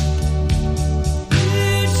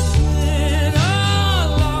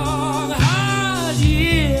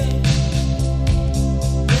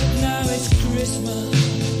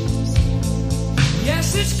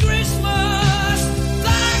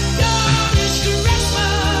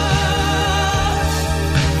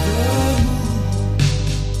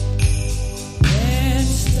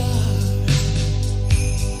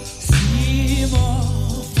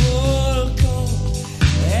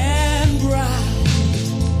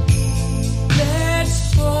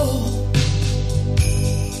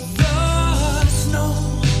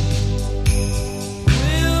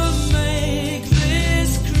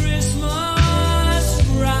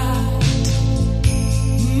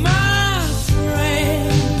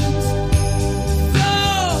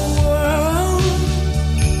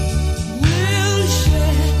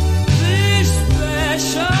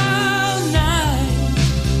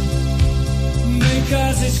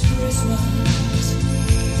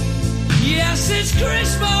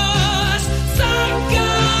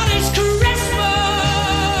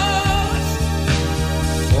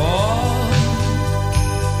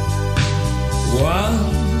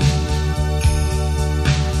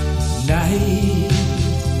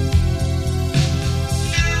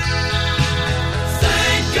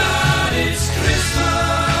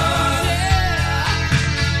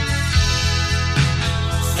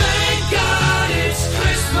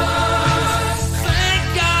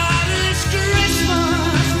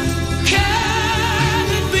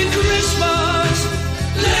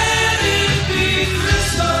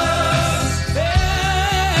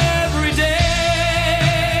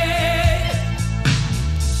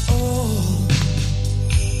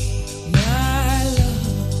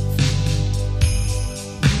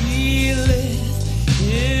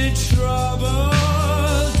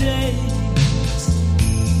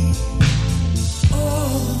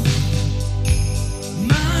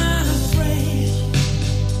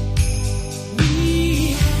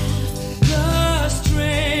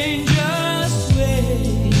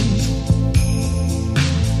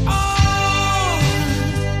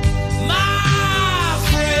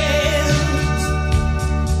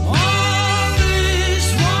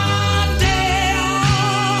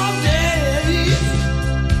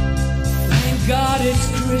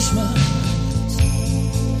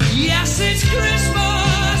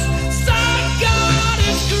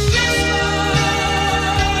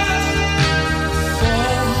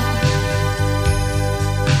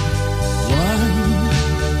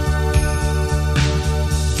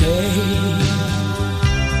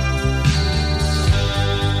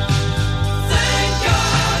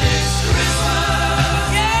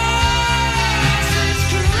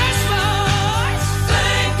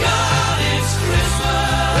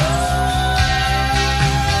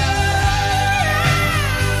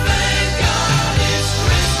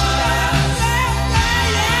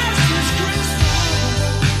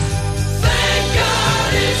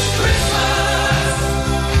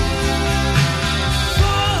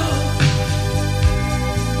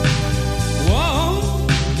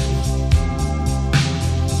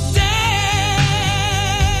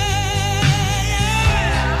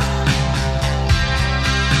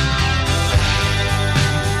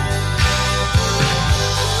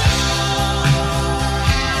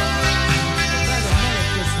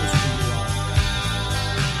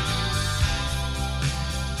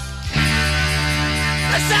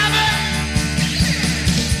 Let's have it.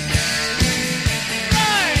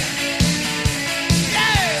 Right.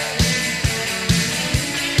 Yeah.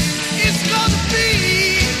 It's gonna be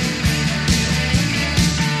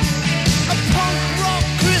a punk rock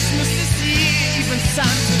Christmas this year. Even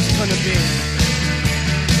Santa's gonna be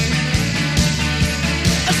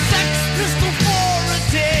a Sex Pistol for a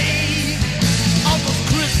day. All the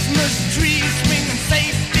Christmas trees swinging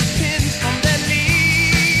safety pins from their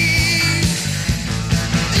knees.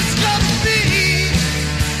 It's gonna be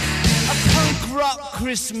a punk rock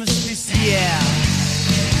Christmas this year.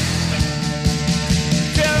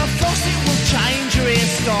 Farrah Fawcett will change her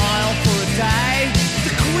hairstyle for a day.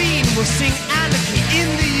 The Queen will sing Anarchy in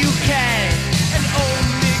the UK. And old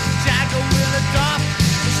Mick Jagger will adopt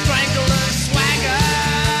the Strangler swagger.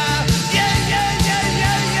 Yeah, yeah, yeah,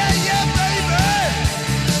 yeah, yeah, yeah, baby.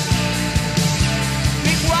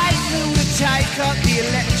 Mick Wagner will take up the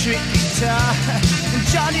electric guitar. And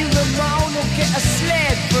Johnny Ramone will get a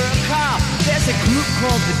sled for a car. There's a group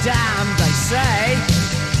called The Damned, they say,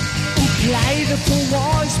 who play the Four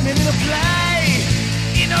Wise Men in a play.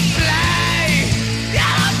 In a play. Yeah,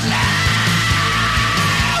 a play.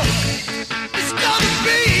 It's gonna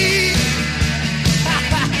be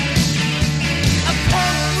a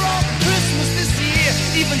punk rock Christmas this year.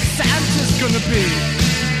 Even Santa's gonna be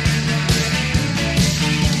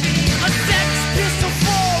a Sex Pistol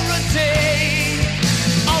for a day.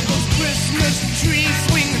 All those Christmas trees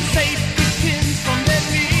swinging safety pins from their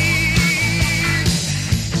knees.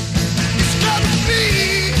 It's gonna be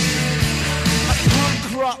a punk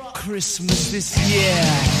rock Christmas this year.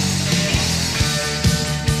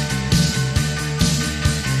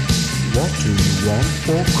 What do you want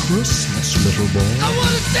for Christmas, little boy? I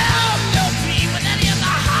want a WLP with any of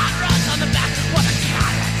the hot rods on the back. Want a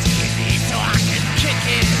color TV so I can kick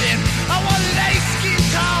it in. I want an ace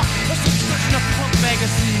guitar, a subscription of punk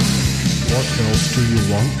magazine. What else do you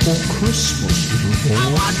want for Christmas, little boy?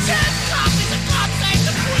 I want 10 copies of God Save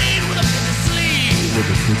the Queen with a picture sleeve.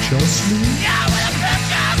 With a picture sleeve? Yeah, with a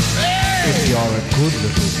picture sleeve. If you're a good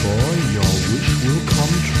little boy, your wish will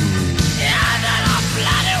come true. Yeah, then I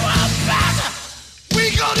bloody well better.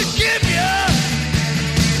 We gonna give you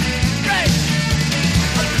right,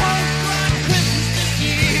 a punk rock Christmas this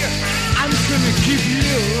year. I'm gonna give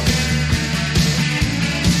you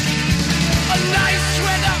a nice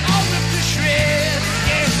sweater all of the shreds.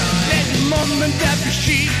 Yeah, let mom and dad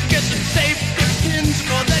she get some safety pins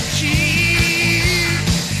for the cheese.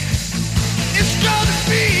 It's gonna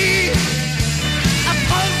be a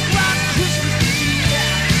punk rock Christmas this year.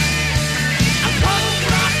 A punk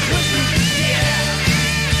rock Christmas this year.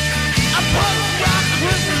 A punk rock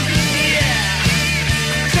Christmas this year.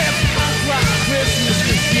 Say a punk rock Christmas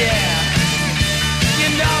this year. You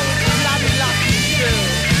know it's bloody lucky too.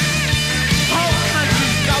 Whole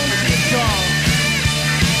country's going to the dog.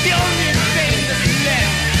 The only thing that's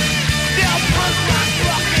left, they'll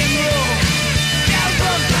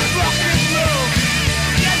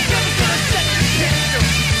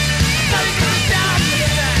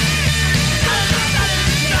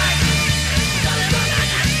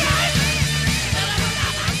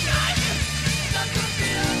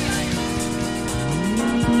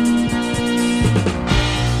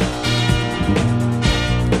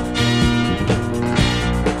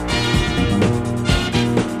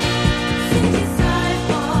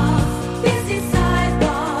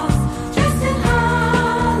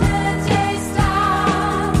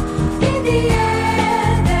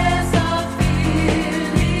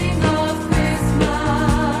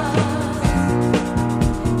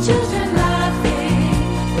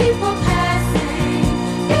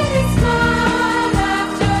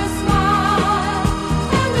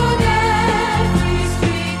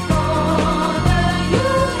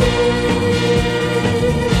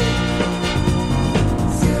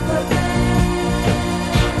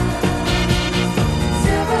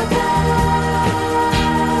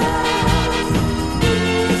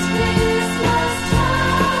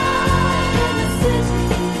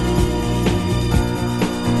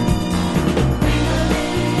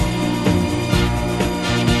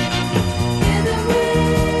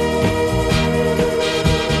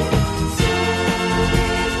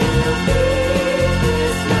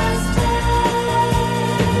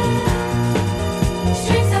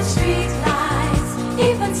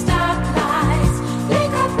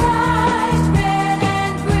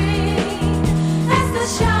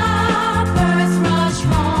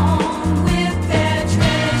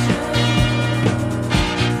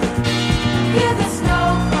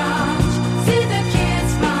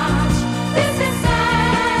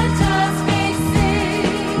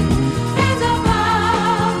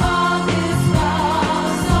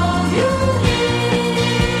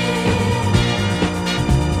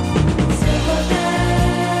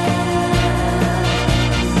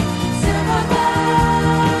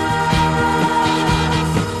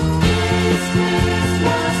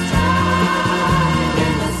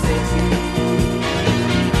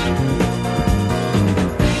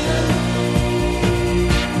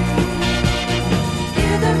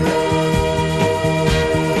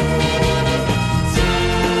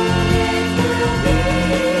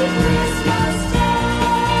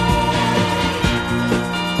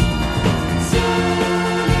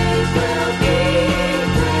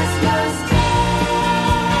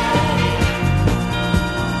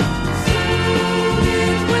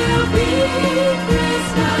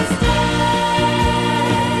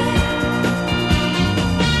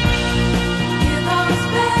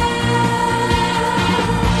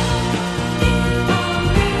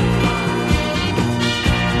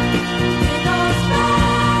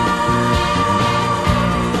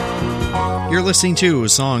You're listening to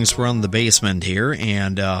Songs from the Basement here,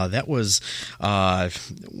 and that was,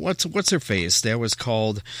 what's her face? That was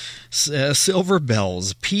called Silver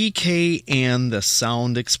Bells, PK and the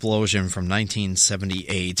Sound Explosion from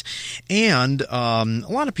 1978. And a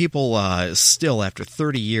lot of people still, after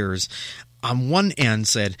 30 years, on one end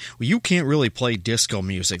said, well, you can't really play disco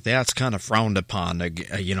music. That's kind of frowned upon,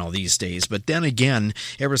 these days. But then again,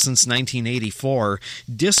 ever since 1984,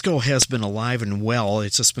 disco has been alive and well.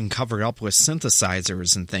 It's just been covered up with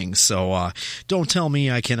synthesizers and things. So don't tell me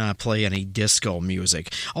I cannot play any disco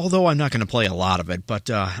music. Although I'm not going to play a lot of it, but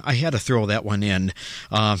I had to throw that one in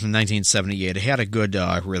from 1978. It had a good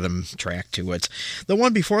rhythm track to it. The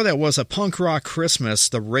one before that was A Punk Rock Christmas,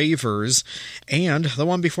 The Ravers, and the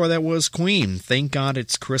one before that was Queen, Thank God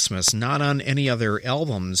It's Christmas, not on any other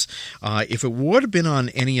albums. If it would have been on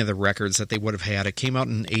any of the records that they would have had, it came out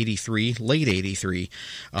in 83, late 83.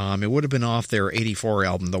 It would have been off their 84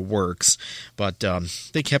 album, The Works, but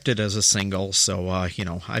they kept it as a single, so, I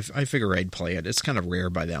figure I'd play it. It's kind of rare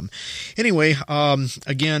by them. Anyway,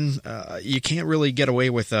 again, you can't really get away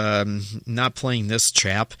with not playing this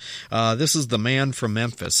chap. This is the man from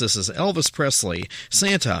Memphis. This is Elvis Presley.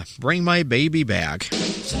 Santa, bring my baby back.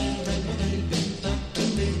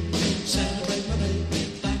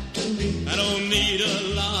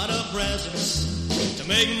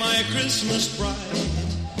 Make my Christmas bright.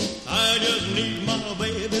 I just need my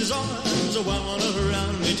baby's arms wound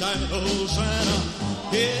around me tight. Oh, Santa,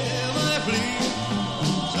 hear my plea.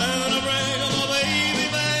 Santa, bring my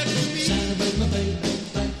baby back to me. Santa, bring my baby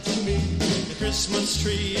back to me. The Christmas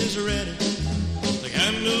tree is ready. The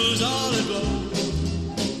candles all aglow.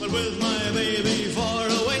 But with my baby far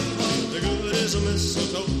away, the good is a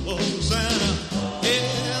mistletoe. Oh, Santa,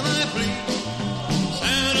 hear my plea.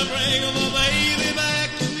 Santa, bring my baby back.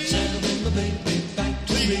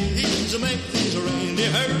 Please make these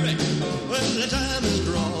reindeer hurry when the time is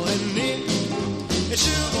drawing near. It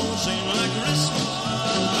sure won't seem like Christmas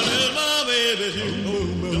until my baby's here.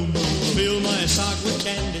 Oh, fill my sock with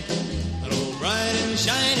candy, an old bright and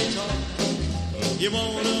shiny toy. You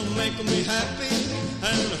wanna make me happy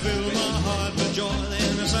and fill my heart with joy.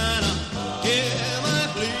 Then Santa, hear my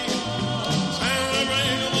plea. Santa,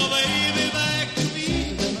 bring my baby back to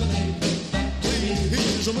me.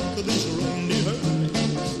 Please make these reindeer hurry.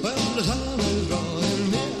 The time is drawing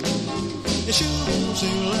near. It sure won't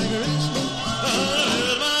seem like Christmas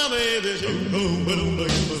until my baby's here. Oh, but don't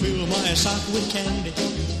fill my sock with candy,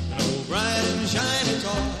 an old bright and shiny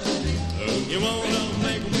toy. You wanna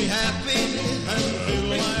make me happy and fill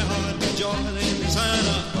my heart with joy. Then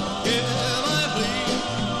Santa, hear my plea.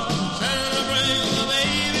 Santa, bring my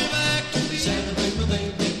baby back to me. Santa, bring my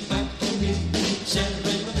baby back to me. Santa,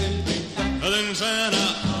 bring my baby back. Then Santa,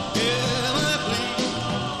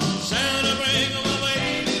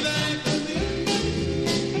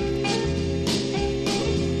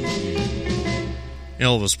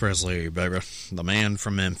 Elvis Presley, baby, the man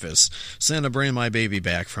from Memphis. Santa, bring my baby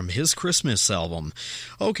back from his Christmas album.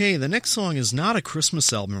 Okay, the next song is not a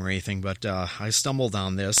Christmas album or anything, but I stumbled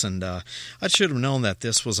on this, and I should have known that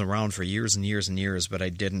this was around for years and years and years, but I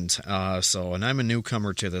didn't. And I'm a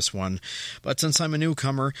newcomer to this one. But since I'm a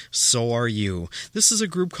newcomer, so are you. This is a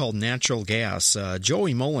group called Natural Gas.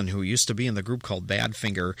 Joey Mullen, who used to be in the group called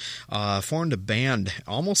Badfinger, formed a band,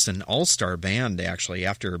 almost an all-star band, actually,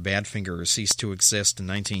 after Badfinger ceased to exist in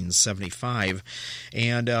 1975,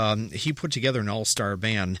 and he put together an all-star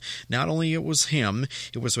band. Not only it was him,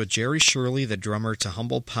 it was with Jerry Shirley, the drummer to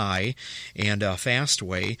Humble Pie and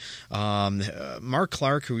Fastway, Mark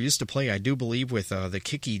Clark, who used to play, I do believe, with the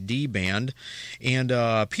Kiki D band, and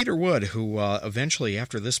Peter Wood, who eventually,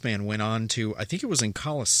 after this band, went on to, I think it was in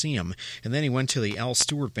Coliseum, and then he went to the Al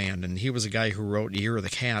Stewart band, and he was a guy who wrote Year of the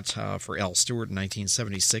Cat for Al Stewart in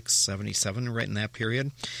 1976, 77, right in that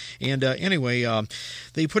period. And anyway,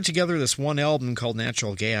 they put together this one album called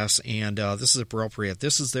Natural Gas, and this is appropriate.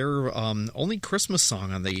 This is their only Christmas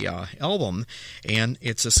song on the album, and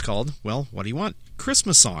it's just called, well, what do you want?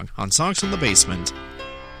 Christmas Song on Songs from the Basement.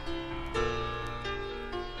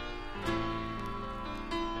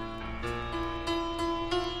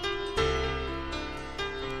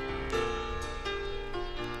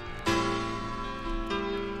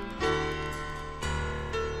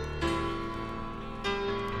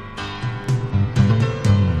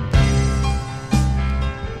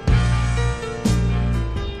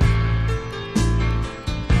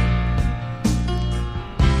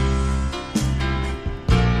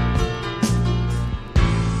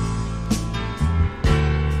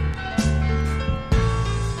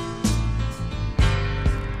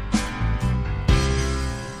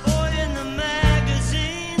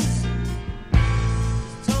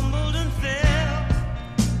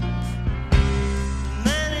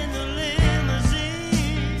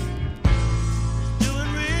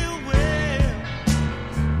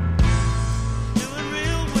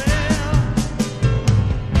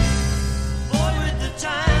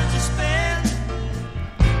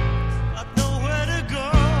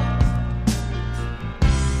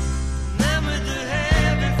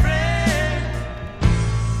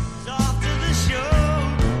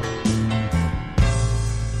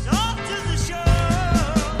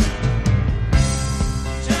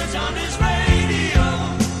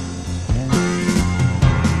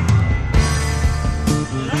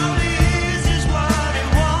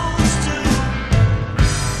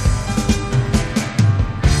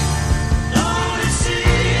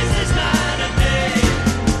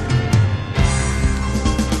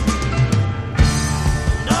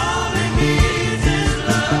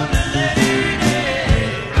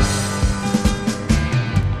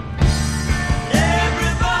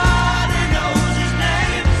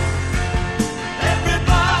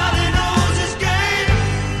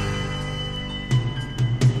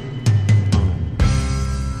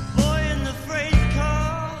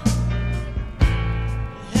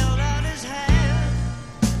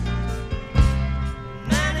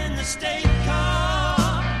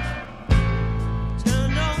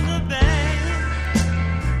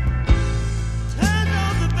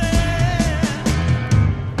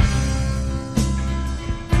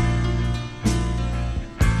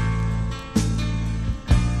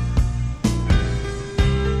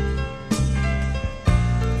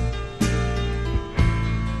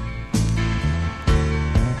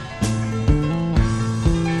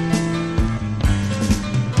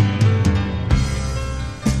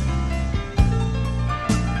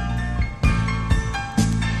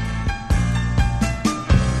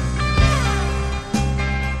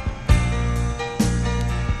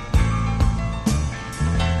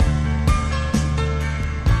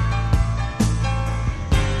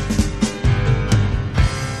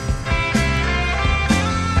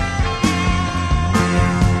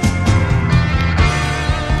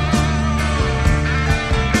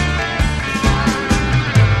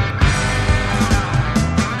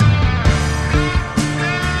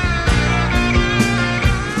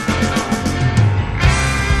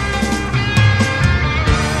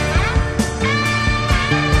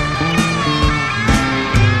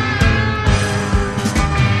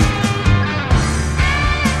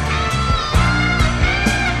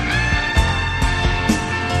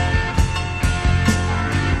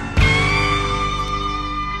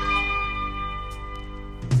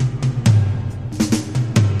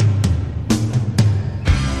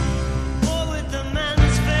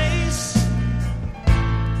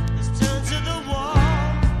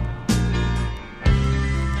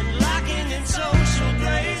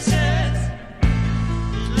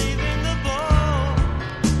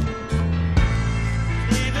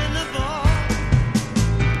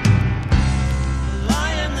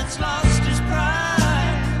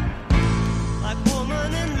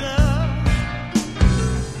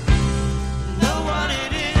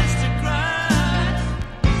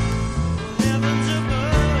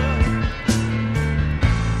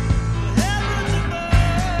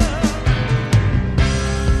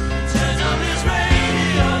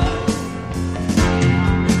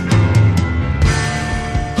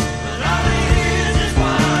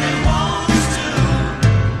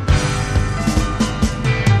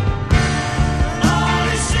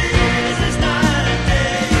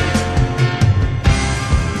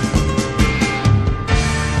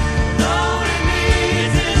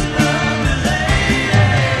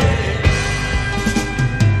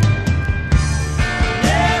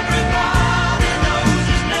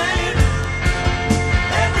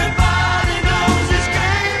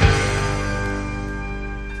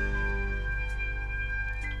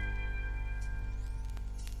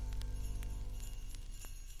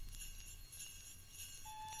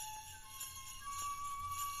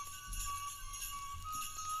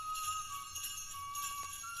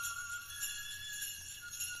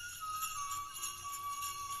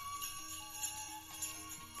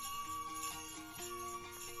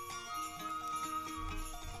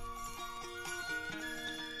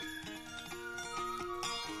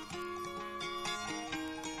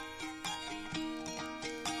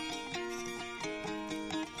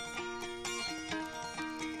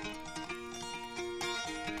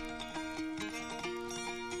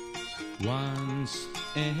 Once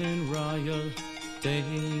in Royal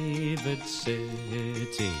David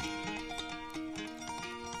City,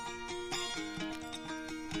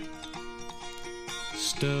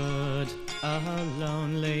 stood a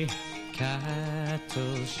lonely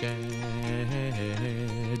cattle shed.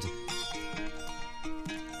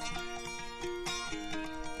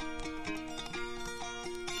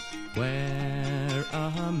 Where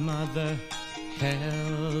a mother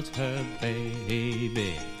held her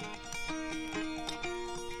baby.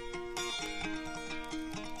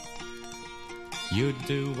 You'd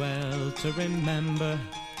do well to remember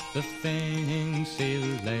the things he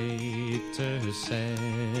later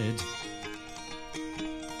said.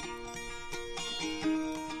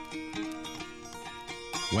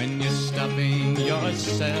 When you're stuffing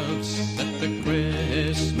yourselves at the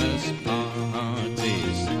Christmas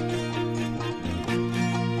parties,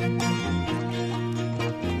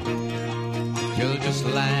 you'll just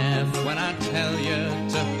laugh when I tell you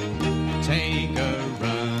to take a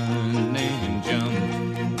running jump.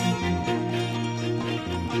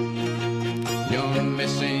 You're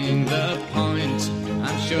missing the point,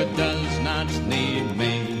 I'm sure does not need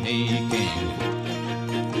making.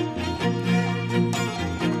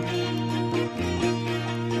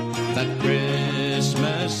 That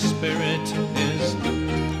Christmas spirit is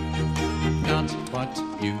not what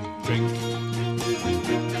you drink.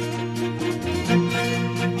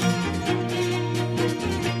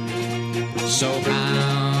 So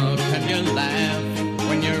how can you laugh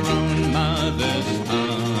when your own mother's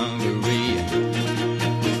hungry?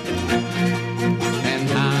 And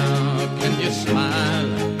how can you smile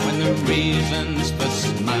when the reasons for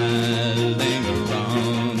smiling are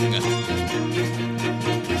wrong?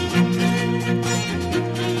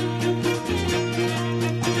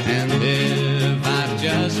 And if I've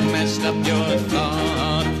just messed up your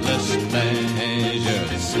thoughtless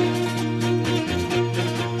pleasures,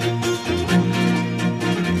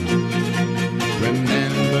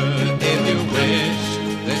 remember, if you wish,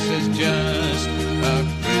 this is just a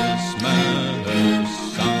Christmas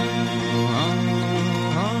song.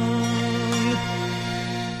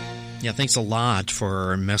 Yeah, thanks a lot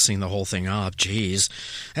for messing the whole thing up. Jeez.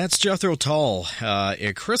 That's Jethro Tull,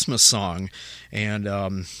 a Christmas song. And,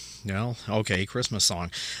 well, okay, Christmas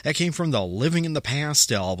song. That came from the Living in the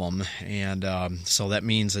Past album, and so that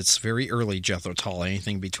means it's very early Jethro Tull,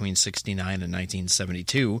 anything between 69 and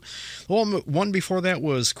 1972. Well, one before that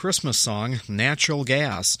was Christmas song, Natural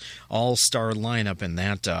Gas, all-star lineup in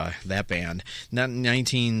that band. Not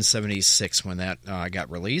 1976 when that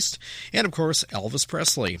got released. And, of course, Elvis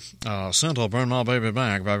Presley, Santa, Burn My Baby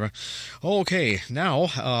Back, baby. Okay, now,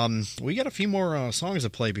 we got a few more songs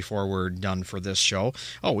to play before we're done for this show.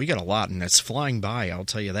 Oh, we got a lot, and it's flying by, I'll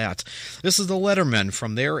tell you that. This is the Lettermen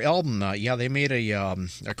from their album. Yeah, they made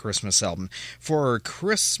a Christmas album for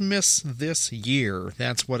Christmas This Year.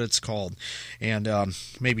 That's what it's called. And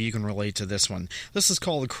maybe you can relate to this one. This is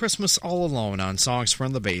called Christmas All Alone on Songs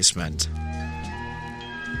from the Basement.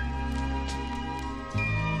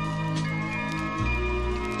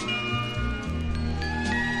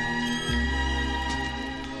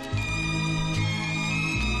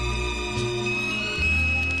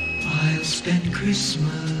 I'll spend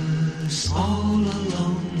Christmas all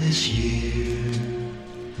alone this year,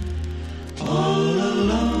 all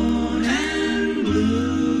alone and blue.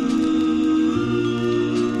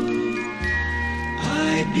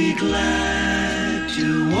 I'd be glad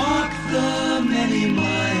to walk the many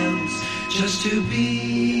miles just to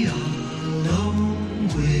be alone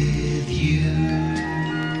with you.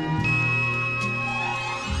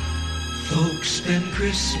 Folks spend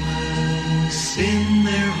Christmas in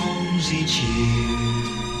their homes each year,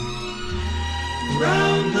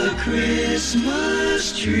 round the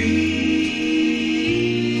Christmas tree.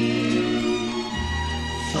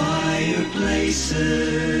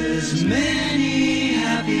 Fireplaces, many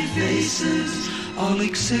happy faces, all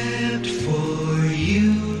except for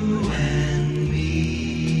you and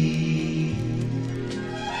me.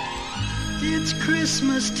 It's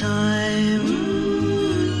Christmas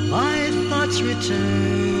time, my thoughts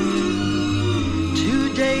return.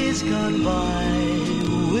 2 days gone by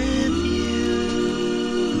with you.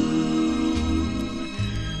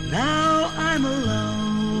 Now I'm alone,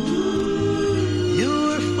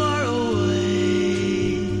 you're far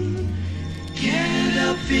away. Can't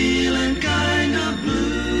help feeling kind of blue.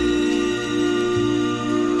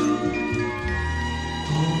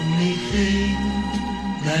 Only thing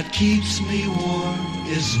that keeps me warm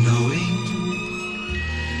is knowing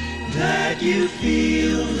that you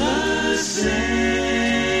feel the same.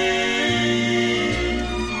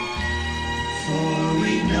 For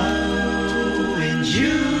we know in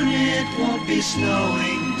June it be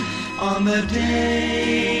snowing on the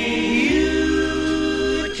day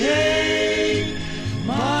you take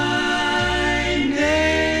my name.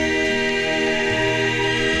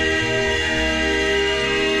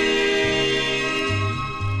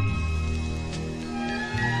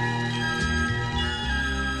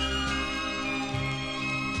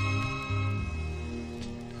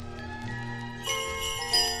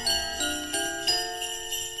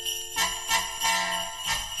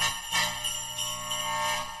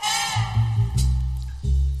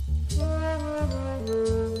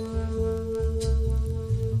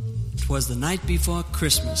 Was the night before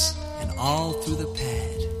Christmas, and all through the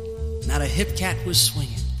pad, not a hip cat was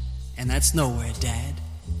swinging, and that's nowhere, Dad.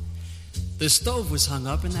 The stove was hung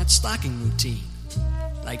up in that stocking routine,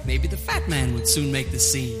 like maybe the fat man would soon make the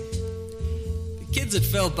scene. The kids that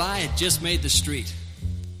fell by had just made the street.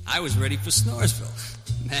 I was ready for Snoresville.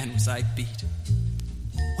 Man, was I beat.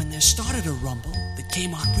 When there started a rumble that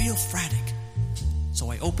came on real frantic,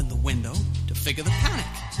 so I opened the window to figure the panic.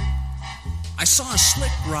 I saw a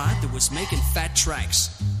slick rod that was making fat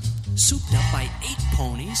tracks, souped up by 8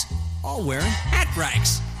 ponies, all wearing hat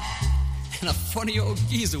racks. And a funny old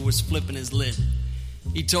geezer was flipping his lid.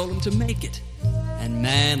 He told them to make it, and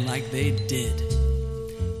man, like they did.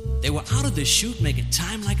 They were out of the chute making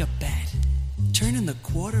time like a bat, turning the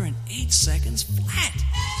quarter in 8 seconds flat.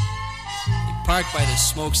 They parked by the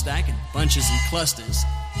smokestack in bunches and clusters,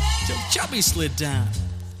 till Chubby slid down,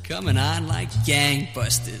 coming on like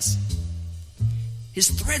gangbusters. His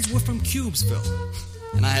threads were from Cubesville,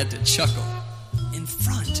 and I had to chuckle. In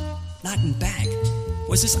front, not in back,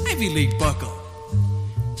 was his Ivy League buckle.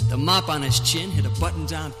 The mop on his chin hit a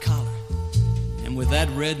button-down collar, and with that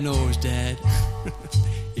red nose, Dad,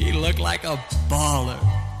 he looked like a baller.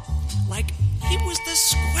 Like he was the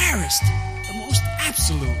squarest, the most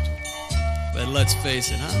absolute. But let's face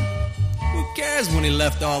it, huh? Who cares when he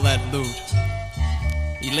left all that loot?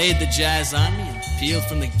 He laid the jazz on me and peeled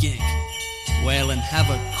from the gig. Well, and have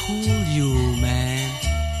a cool Yule, man.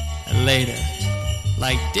 Later.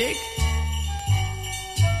 Like Dick?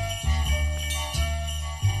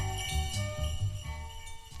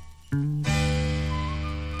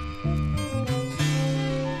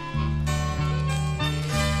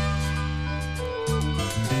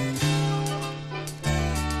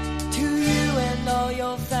 To you and all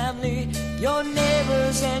your family, your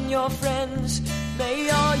neighbors and your friends,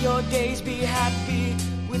 may all your days be happy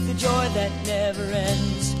with the joy that never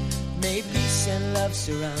ends. May peace and love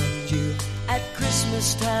surround you at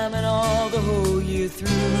Christmas time and all the whole year through.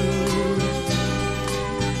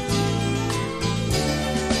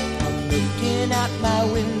 I'm looking out my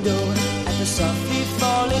window at the softly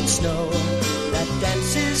falling snow that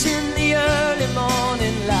dances in the early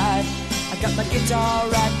morning light. I got my guitar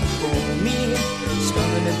right before me,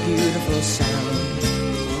 strumming a beautiful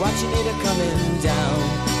sound, watching it a-coming down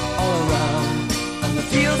all around. On the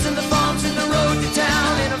fields and the farms and the road to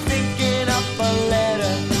town, and I'm thinking up a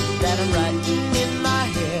letter that I'm writing in my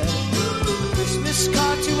head. A Christmas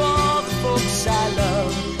card to all the folks I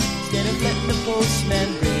love. Instead of letting the postman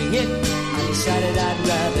bring it, I decided I'd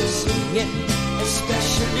rather sing it,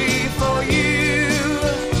 especially for you,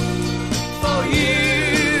 for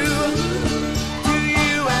you. To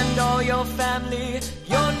you and all your family,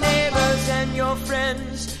 your neighbors and your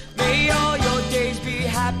friends, may all your days be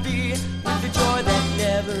happy with the joy that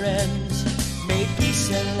never ends. May peace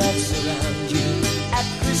and love surround you at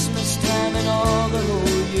Christmas time and all the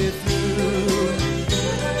whole year through.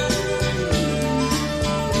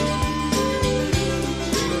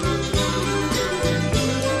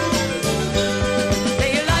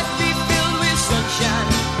 May your life be filled with sunshine,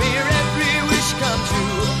 may your every wish come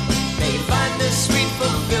true. May you find the sweet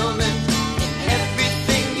fulfillment in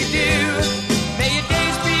everything you do. May your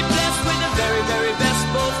days be blessed with the very, very best,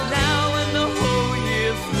 both now and the whole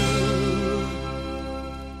year through.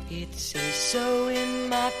 It says so in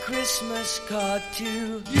my Christmas card to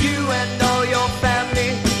you and all your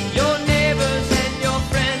family, your neighbors and your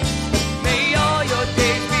friends. May all your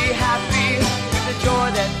days be happy with the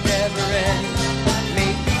joy that never ends.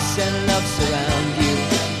 May peace and love surround you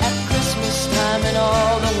at Christmas time and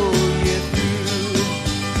all the whole year through.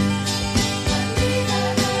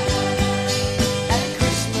 At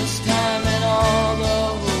Christmas time and all the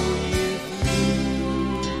whole year through.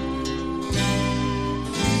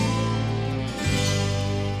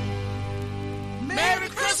 Merry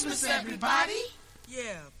Christmas, everybody!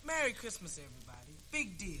 Yeah, Merry Christmas, everybody.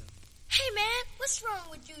 Big deal. Hey, man, what's wrong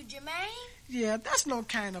with you, Jermaine? Yeah, that's no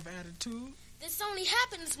kind of attitude. This only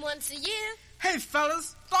happens once a year. Hey,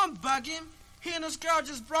 fellas, don't bug him. He and this girl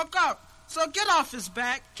just broke up. So get off his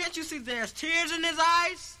back. Can't you see there's tears in his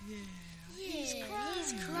eyes? He's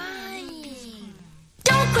crying.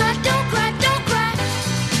 Don't cry, don't cry, don't cry.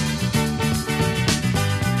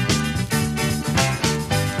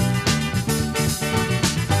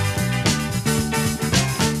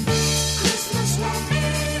 Christmas won't be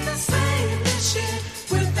the same this year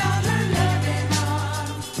without her loving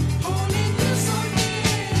arms holding you so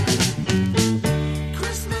near.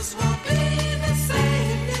 Christmas won't be the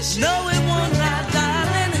same this year. No, it won't not,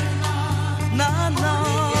 darling. No, no.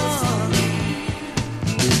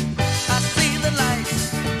 I see the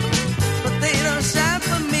lights, but they don't shine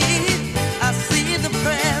for me. I see the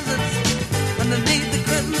presents underneath the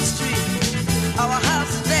Christmas tree. Our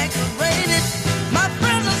house is decorated. My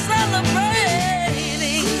friends are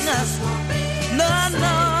celebrating. No,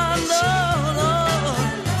 no, no, no.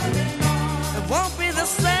 It won't be the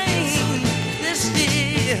same this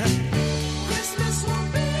year.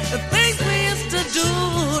 The things we used to do,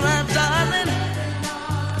 my darling,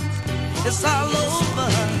 it's all over.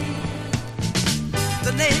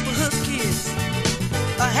 The neighborhood kids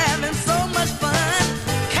are having so much fun,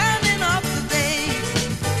 counting off the days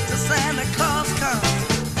till Santa Claus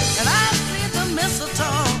comes. And I see the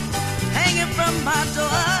mistletoe hanging from my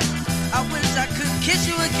door. I wish I could kiss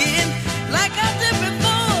you again like I did before.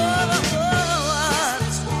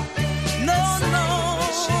 No, no.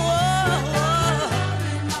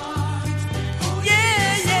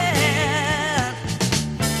 Yeah, yeah.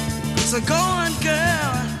 So go on,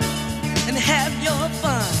 girl, and have your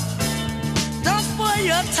fun. Don't spoil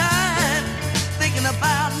your time thinking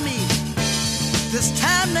about me. This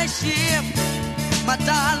time next year, my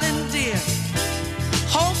darling dear,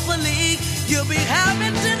 hopefully you'll be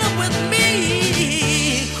having dinner with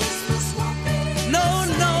me. No,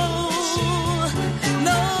 no,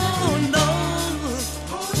 no, no.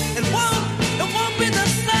 It won't be the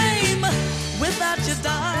same without you,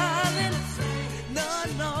 darling. No,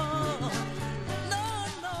 no.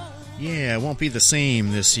 Yeah, it won't be the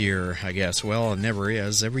same this year, I guess. Well, it never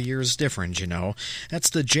is. Every year is different, you know. That's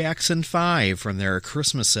the Jackson 5 from their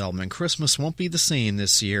Christmas album, and Christmas won't be the same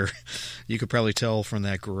this year. You could probably tell from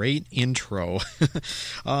that great intro.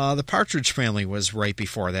 The Partridge Family was right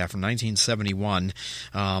before that, from 1971.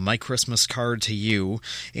 My Christmas Card to You.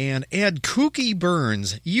 And Ed Kooky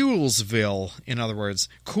Burns, Yulesville, in other words,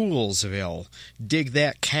 Coolsville. Dig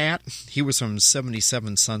That Cat. He was from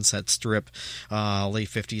 77 Sunset Strip, late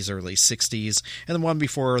 50s, early 60s. And the one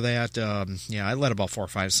before that, I let about 4 or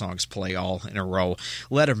 5 songs play all in a row.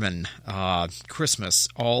 Letterman, Christmas,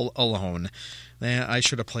 All Alone. I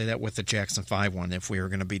should have played that with the Jackson 5 one if we were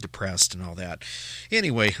going to be depressed and all that.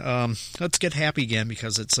 Anyway, let's get happy again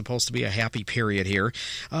because it's supposed to be a happy period here.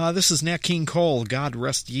 This is Nat King Cole, God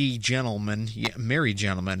Rest Ye Gentlemen, Merry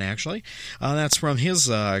Gentlemen, actually. That's from his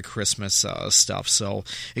Christmas stuff, so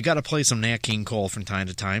you got to play some Nat King Cole from time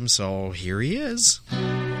to time, so here he is.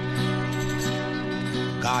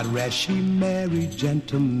 God rest ye merry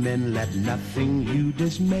gentlemen, let nothing you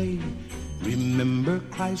dismay. Remember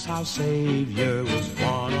Christ our Savior was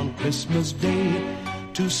born on Christmas Day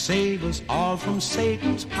to save us all from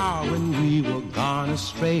Satan's power when we were gone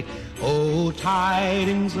astray. Oh,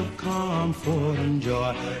 tidings of comfort and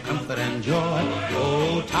joy, comfort and joy.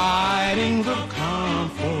 Oh, tidings of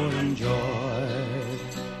comfort and joy.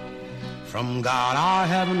 From God our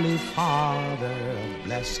Heavenly Father, a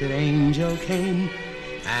blessed angel came,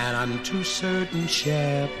 and unto certain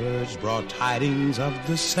shepherds brought tidings of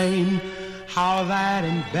the same, how that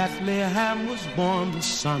in Bethlehem was born the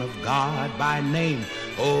Son of God by name.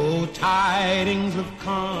 Oh, tidings of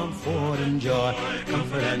comfort and joy,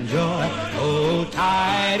 comfort and joy. Oh,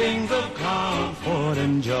 tidings of comfort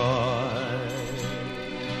and joy.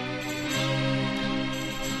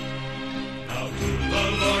 Now to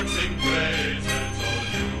the Lord sing praises, all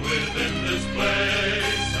you within this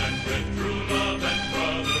place, and with true love and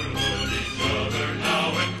brotherhood each other now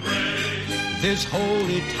embrace. This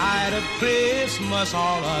holy tide of Christmas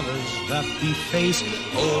all others doth deface.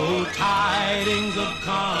 Oh, tidings of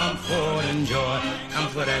comfort and joy,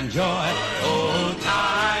 comfort and joy. Oh,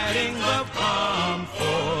 tidings of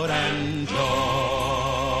comfort and joy.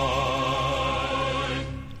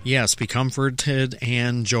 Yes, be comforted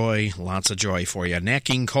and joy, lots of joy for you. Nat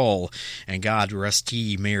King Cole, and God rest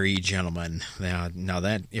ye merry gentlemen. Now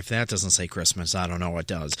that, if that doesn't say Christmas, I don't know what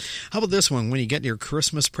does. How about this one? When you get your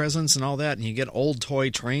Christmas presents and all that, and you get old toy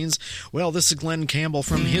trains, well, this is Glenn Campbell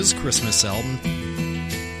from his Christmas album,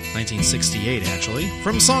 1968 actually,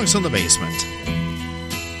 from Songs from the Basement.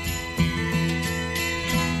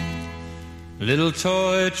 Little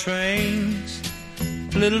toy trains,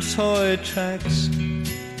 little toy tracks,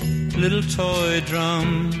 little toy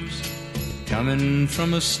drums coming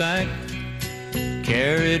from a sack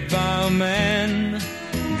carried by a man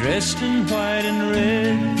dressed in white and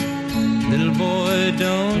red. Little boy,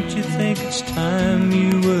 don't you think it's time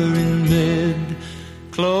you were in bed?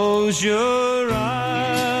 Close your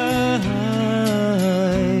eyes,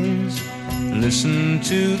 listen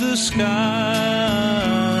to the skies.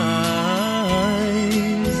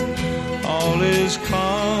 All is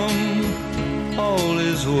calm, all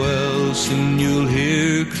is well. Soon you'll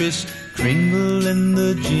hear Kris Kringle and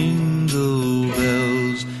the jingle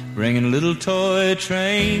bells, bringing little toy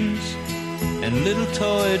trains and little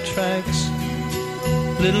toy tracks,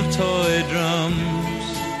 little toy drums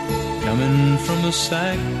coming from a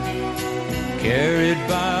sack, carried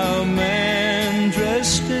by a man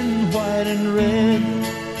dressed in white and red.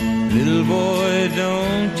 Little boy,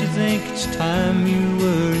 don't you think it's time you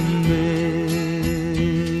were in bed?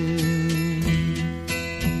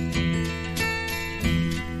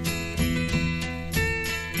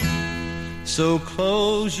 So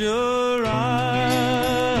close your eyes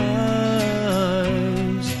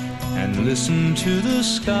and listen to the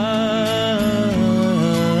skies.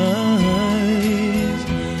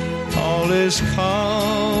 All is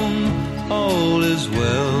calm, all is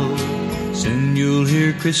well. Soon you'll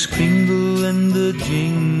hear Kris Kringle and the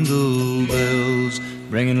jingle bells,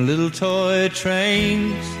 bringing little toy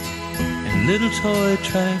trains and little toy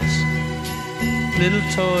tracks, little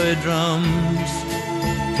toy drums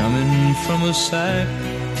coming from a sack,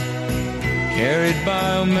 carried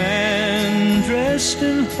by a man dressed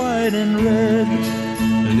in white and red.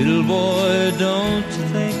 Little boy, don't you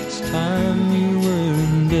think it's time you were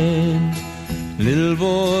in bed? Little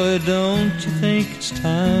boy, don't you think it's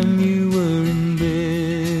time you were in bed?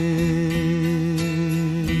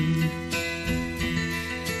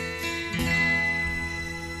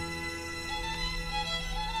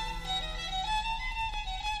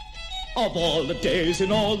 Of all the days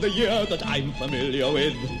in all the year that I'm familiar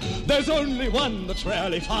with, there's only one that's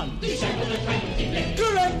really fun. December the 25th.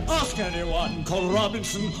 Correct. Ask anyone, call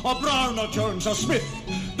Robinson or Brown or Jones or Smith,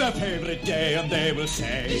 their favorite day, and they will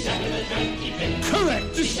say December the 25th.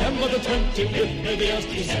 Correct. December the 25th, my dears,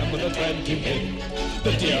 December the 25th,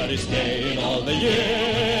 the dearest day in all the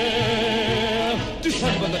year.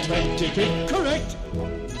 December the 25th. Correct.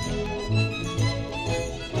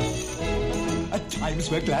 At times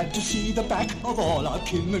we're glad to see the back of all our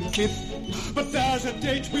kin and kith, but there's a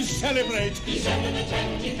date we celebrate, December the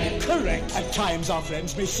 25th. Correct. At times our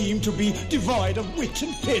friends may seem to be devoid of wit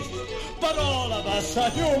and pith, but all of us are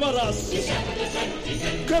humorous, December the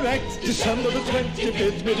 25th. Correct. December the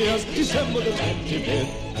 25th, my dears, December the 25th,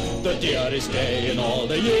 the dearest day in all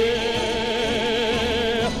the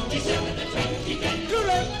year. December the 25th.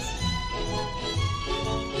 Correct.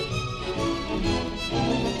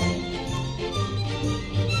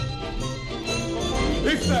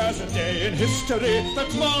 If there's a day in history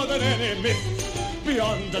that's more than any myth,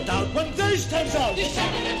 beyond a doubt one day stands out,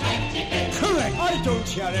 December the 25th. Correct. I don't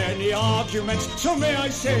hear any arguments, so may I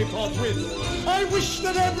say forthwith, I wish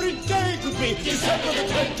that every day could be December the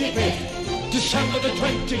 25th. December the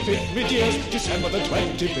 25th, my dears, December the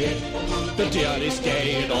 25th, the dearest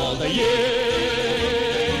day in all the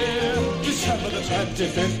year. December the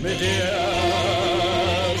 25th, my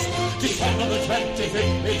dears, December the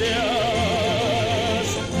 25th, my dears,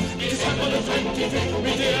 December the 25th,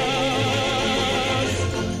 my dears,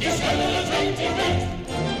 December the 25th.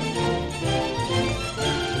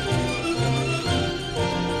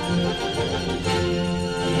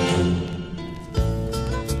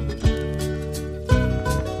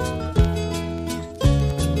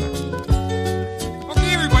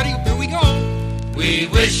 Okay, everybody, here we go. We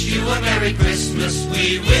wish you a Merry Christmas.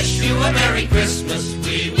 We wish you a Merry Christmas.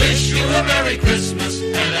 We wish you a Merry Christmas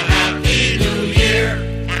and a Happy New Year.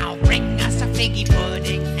 Now bring us a figgy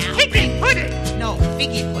pudding. Now Figgy pudding? No,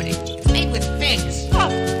 figgy pudding. It's made with figs. Oh,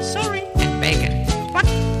 sorry. And bacon. What?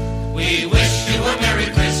 We wish you a Merry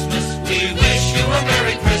Christmas. We wish you a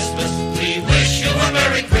Merry Christmas. We wish you a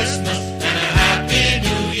Merry Christmas and a Happy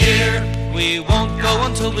New Year. We won't go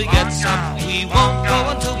until we get some. We won't go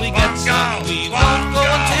until we get some. We won't go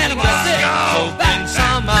until we get sick. So bring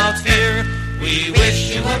some out here. We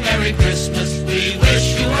wish you a Merry Christmas. We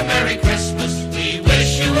wish you a Merry Christmas. We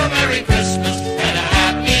wish you a Merry Christmas and a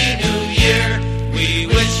Happy New Year. We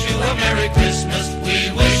wish you a Merry Christmas.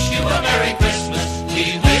 We wish you a Merry Christmas.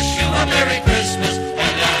 We wish you a Merry Christmas and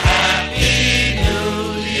a Happy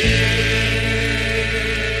New Year.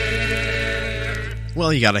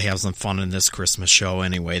 Well, you got to have some fun in this Christmas show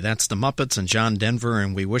anyway. That's the Muppets and John Denver,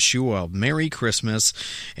 and we wish you a Merry Christmas.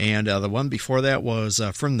 And the one before that was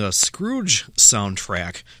from the Scrooge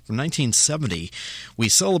soundtrack from 1970. We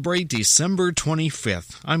celebrate December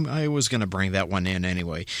 25th. I was going to bring that one in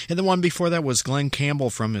anyway. And the one before that was Glenn Campbell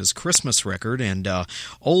from his Christmas record and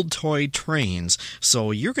Old Toy Trains.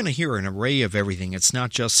 So you're going to hear an array of everything. It's not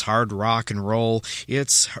just hard rock and roll.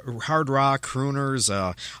 It's hard rock,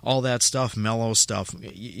 crooners, all that stuff, mellow stuff.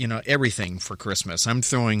 You know, everything for Christmas. I'm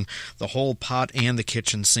throwing the whole pot and the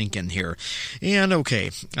kitchen sink in here. And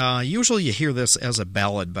okay, usually you hear this as a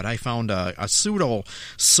ballad, but I found a pseudo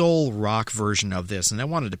soul rock version of this, and I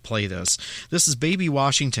wanted to play this. This is Baby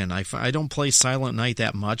Washington. I don't play Silent Night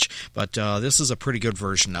that much, but this is a pretty good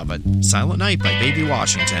version of it. Silent Night by Baby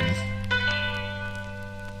Washington.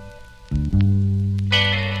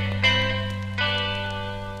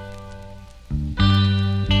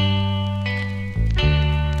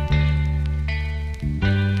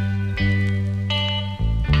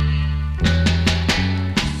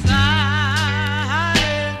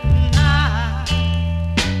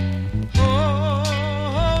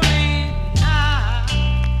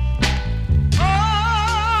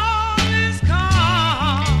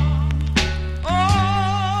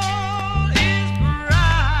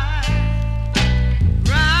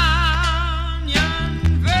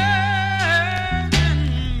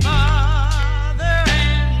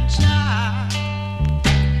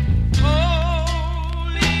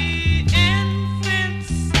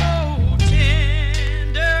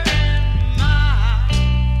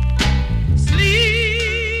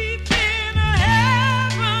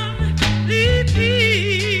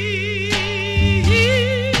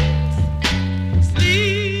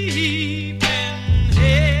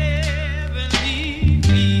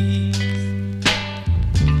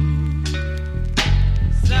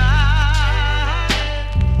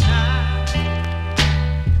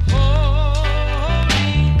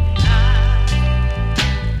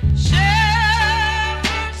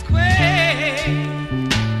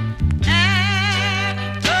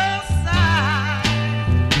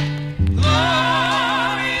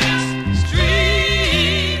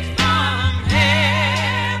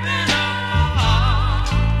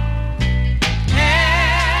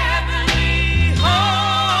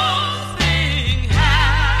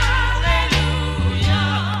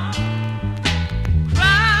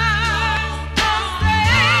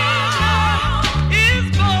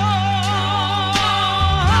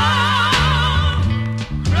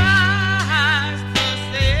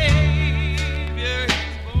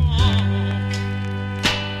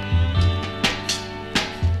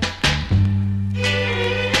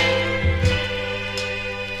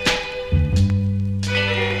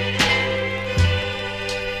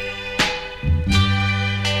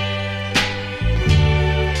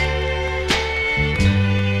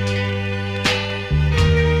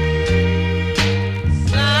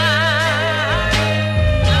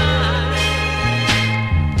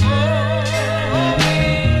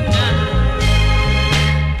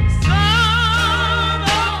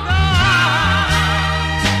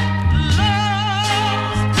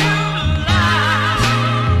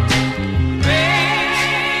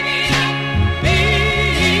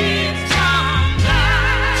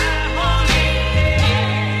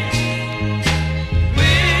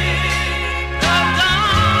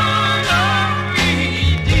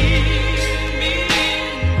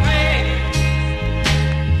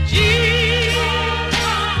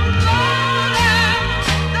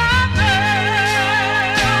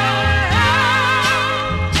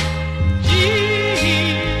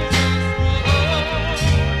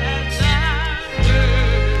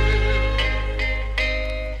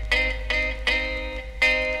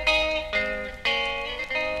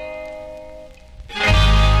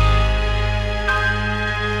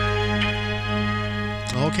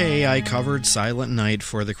 Okay, I covered Silent Night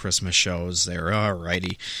for the Christmas shows there.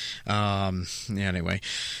 Alrighty. Anyway,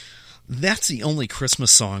 that's the only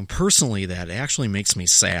Christmas song, personally, that actually makes me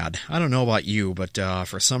sad. I don't know about you, but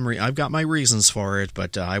for some reason, I've got my reasons for it,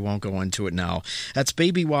 but I won't go into it now. That's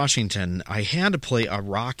Baby Washington. I had to play a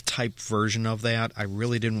rock-type version of that. I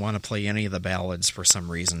really didn't want to play any of the ballads for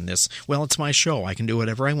some reason. Well, it's my show. I can do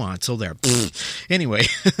whatever I want, so there. Anyway,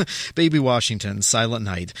 Baby Washington, Silent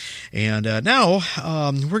Night. And now,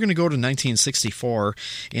 we're going to go to 1964,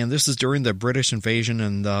 and this is during the British invasion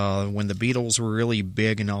and when the Beatles were really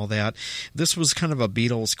big and all that. This was kind of a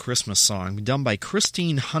Beatles Christmas song done by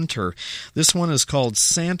Christine Hunter. This one is called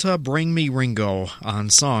Santa Bring Me Ringo on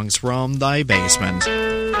Songs from Thy Basement.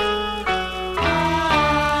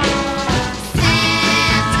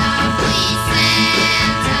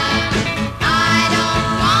 I don't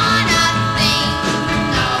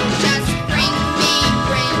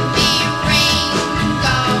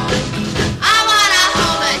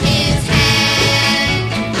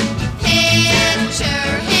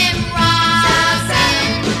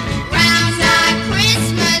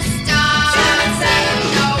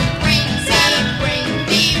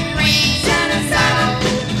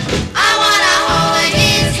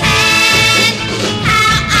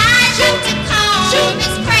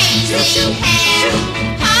curly hair.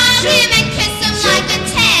 Hug him and kiss him like a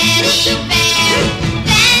teddy bear.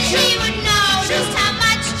 Then he would know just how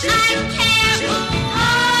much I care. Oh,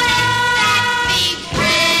 that big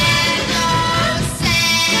red nose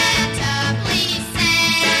Santa, please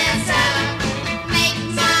Santa, make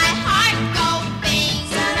my heart go bing.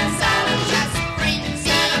 Just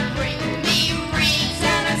bring me rings.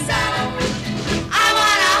 I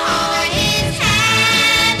wanna hold his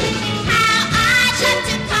hand. How I'd love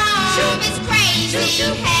to comb his crazy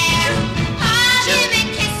hair. Hug him and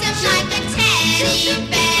kiss him like a teddy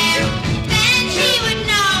bear. Then he would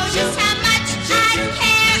know just how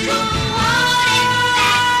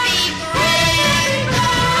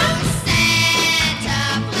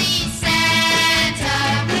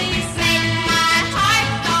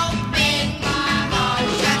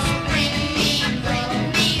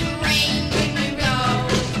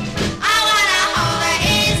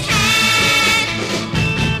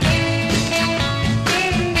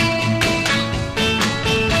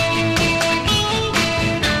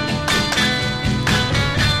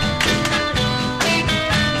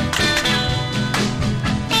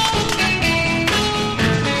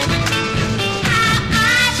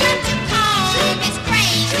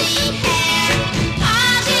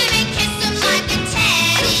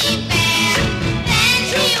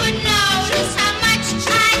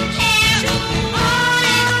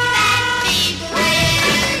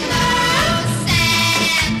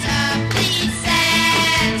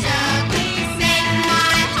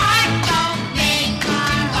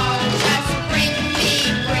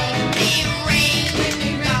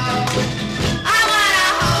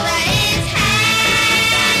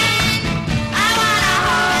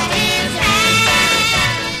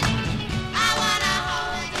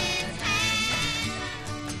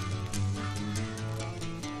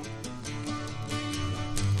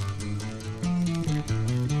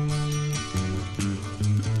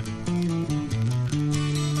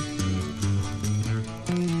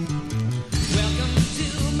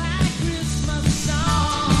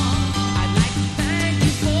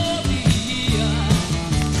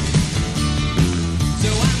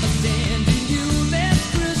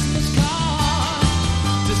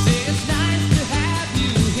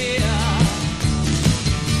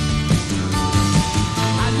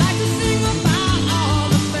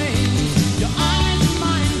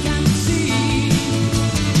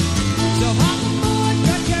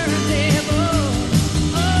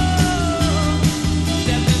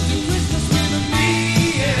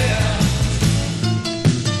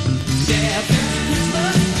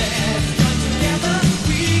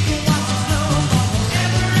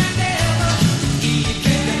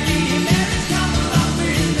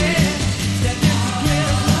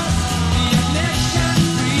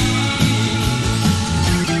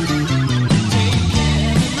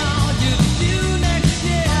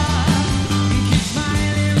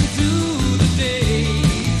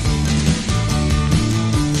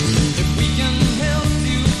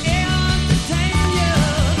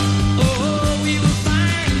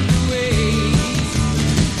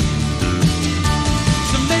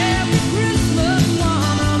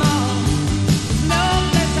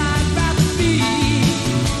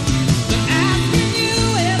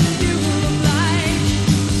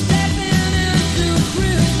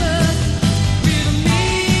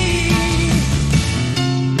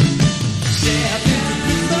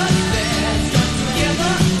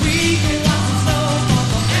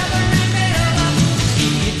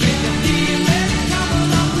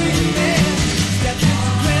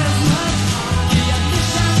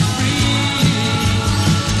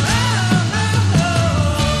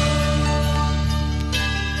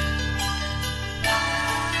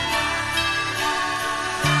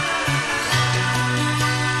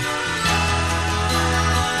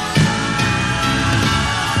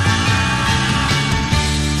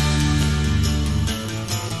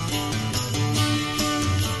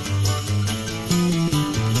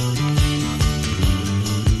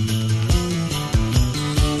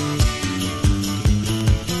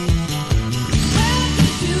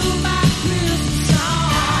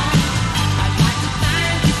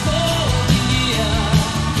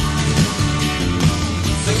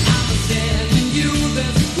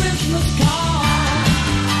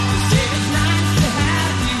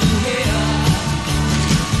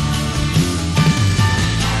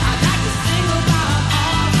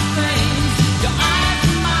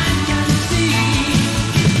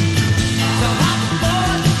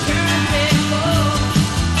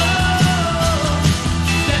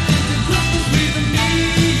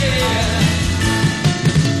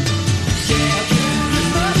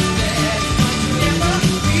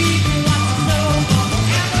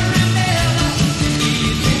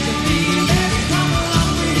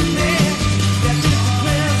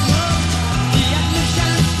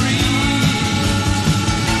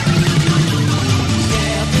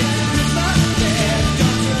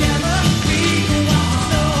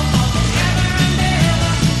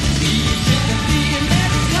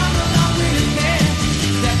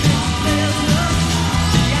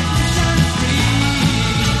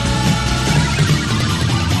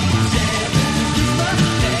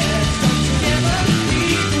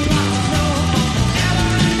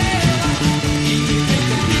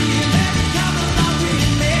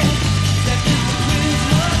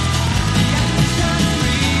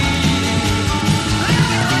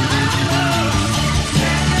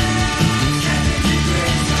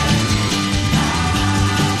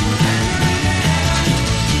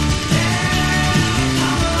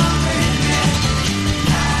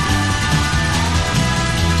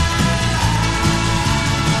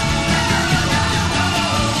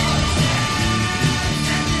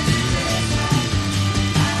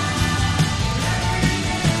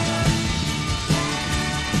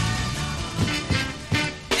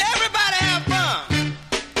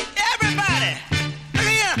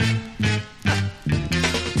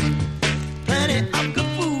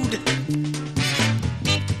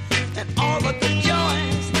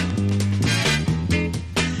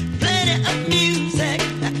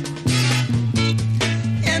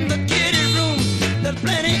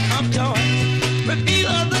plenty of joy. Review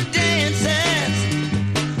of the dances,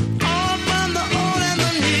 all from the old and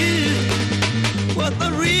the new. Was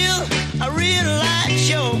a real light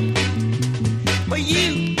show for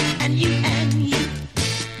you and you and you.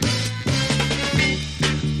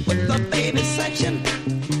 With the baby section,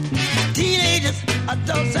 teenagers,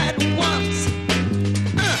 adults at once,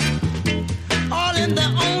 all in their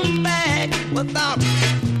own bag without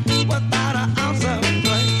an ounce of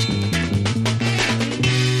punch.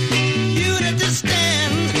 You'd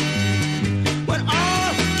understand when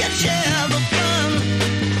all can share the fun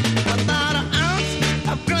without an ounce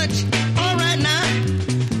of grudge. All right now,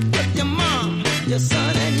 with your mom, your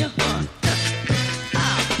son, and your aunt.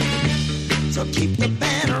 So keep the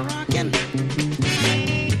band rocking.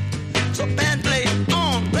 So band play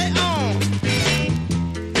on, play on.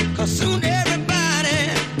 'Cause soon everybody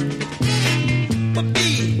will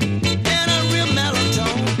be in a real mellow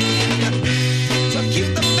tone. So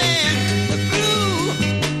keep the band, the groove,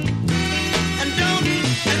 and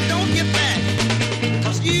don't get back.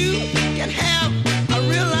 'Cause you can have a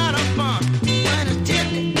real lot of fun when it's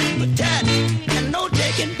tippy, but tat, and no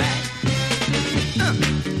taking back.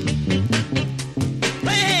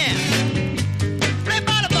 Play hand, play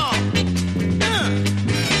volleyball,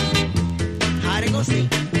 hide and go seek,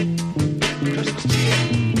 Christmas cheer.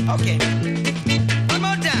 Okay, one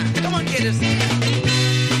more time, come on kiddos.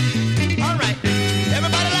 All right,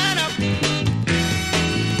 everybody line up.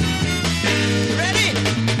 You ready?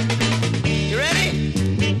 You ready?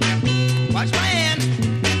 Watch my hand.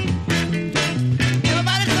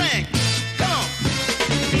 Everybody sing, come on.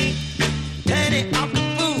 Plenty of the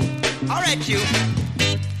food, all right you,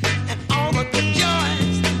 and all the good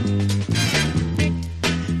joys.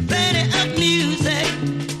 Plenty of music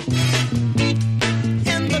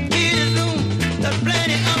in the beauty room. There's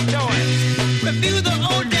plenty of toys. Review the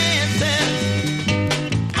old dances,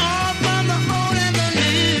 all from the old and the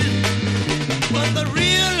new. Was the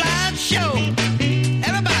real live show.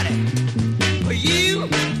 Everybody, for you,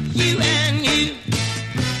 you and you.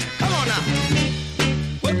 Come on now,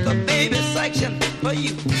 with the baby section for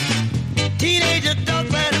you. Teenage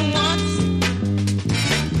adults at once,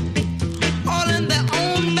 all in their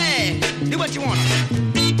own bag. Do what you want,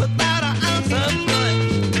 without an ounce of blood.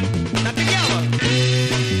 Now together,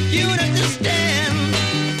 you'd understand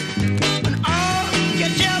when all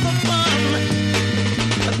can share the fun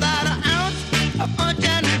without an ounce of punch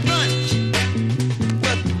and crunch.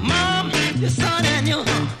 With mom, your son, and your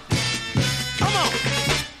aunt. Come on.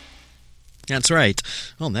 That's right.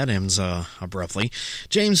 Well, that ends abruptly.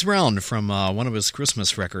 James Brown from one of his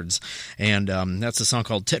Christmas records, and that's a song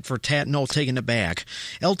called Tit for Tat, No Taking It Back.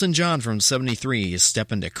 Elton John from 73,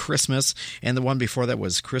 Step Into Christmas, and the one before that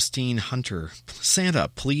was Christine Hunter, Santa,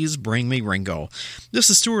 Please Bring Me Ringo.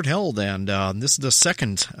 This is Stuart Held, and this is the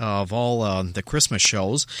second of all the Christmas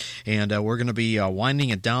shows, and we're going to be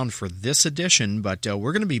winding it down for this edition, but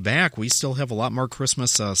we're going to be back. We still have a lot more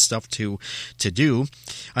Christmas stuff to do.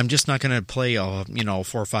 I'm just not going to play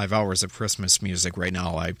 4 or 5 hours of Christmas music right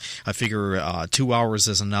now. I figure 2 hours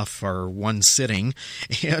is enough for one sitting,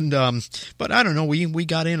 and but I don't know, we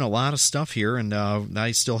got in a lot of stuff here, and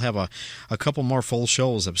I still have a couple more full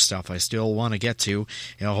shows of stuff I still want to get to.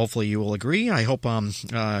 Hopefully you will agree. I hope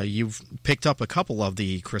you've picked up a couple of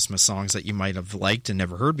the Christmas songs that you might have liked and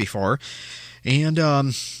never heard before. And,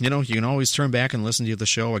 you can always turn back and listen to the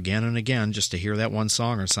show again and again just to hear that one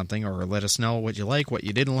song or something, or let us know what you like, what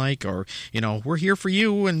you didn't like, or, we're here for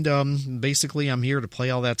you, and basically I'm here to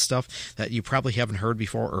play all that stuff that you probably haven't heard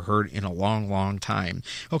before or heard in a long, long time.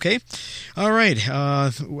 Okay? All right.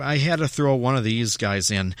 I had to throw one of these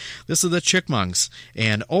guys in. This is the Chickmunks,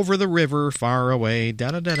 and Over the River, Far Away,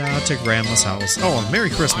 da-da-da-da, to Grandma's house. Oh,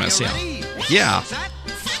 Merry Christmas, yeah. Yeah.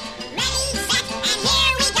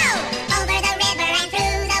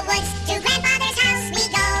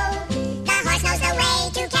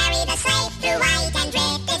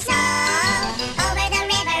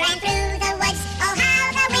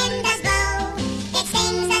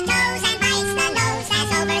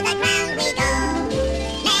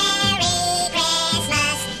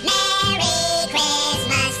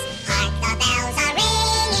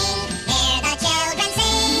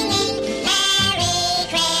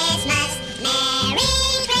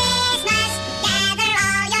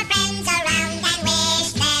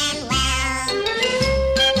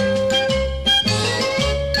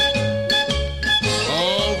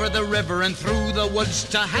 And through the woods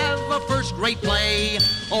to have a first-rate play.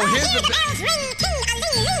 Oh, here's the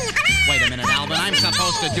Wait a minute, Alvin. I'm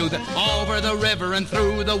supposed to do the over the river and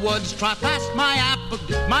through the woods. Trot past my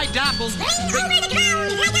dapples. Spring over the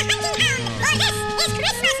ground like a hunting hound. For this is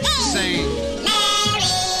Christmas Day. Sing. Merry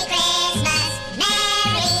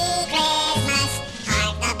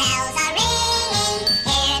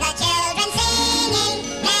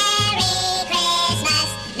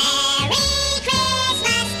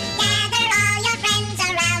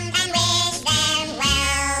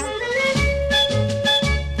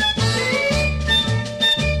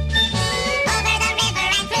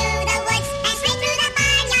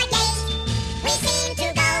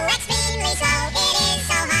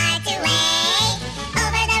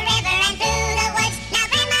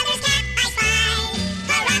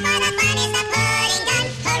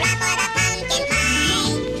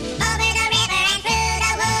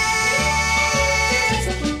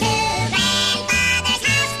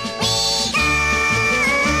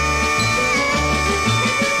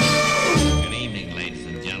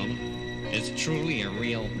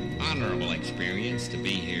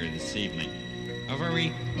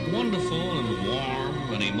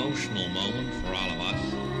emotional moment for all of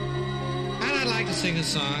us. And I'd like to sing a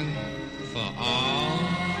song for all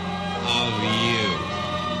of you.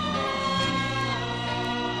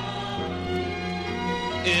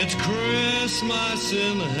 It's Christmas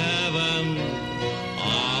in heaven,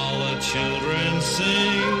 all the children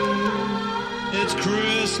sing. It's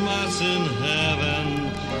Christmas in heaven,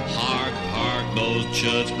 hark, hark, those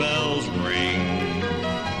church bells ring.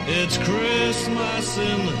 It's Christmas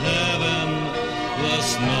in heaven, the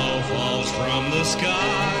snow falls from the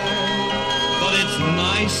sky. But it's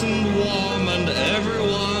nice and warm and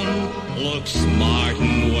everyone looks smart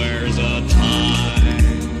and wears a tie.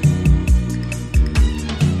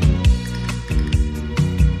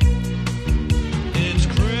 It's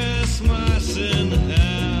Christmas in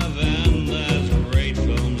heaven, there's great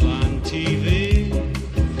films on TV.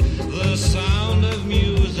 The Sound of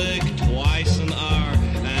Music, Twice an Hour,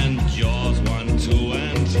 and Jaws 1, 2,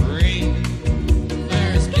 and 3.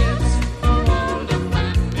 There's gifts for all the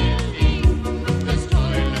family. There's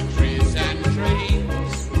toiletries and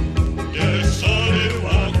trains. Yes, Sonny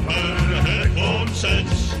Walkman, headphone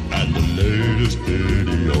sets, and the latest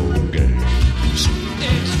video games.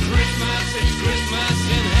 It's Christmas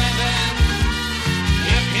in heaven.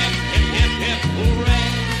 Hip, hip, hip, hip, hip, hooray.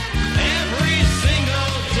 Every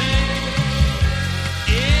single day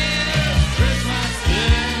is Christmas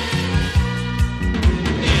Day.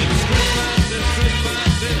 It's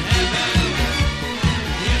Christmas in heaven.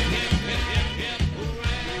 Hip, hip, hip, hip, hip,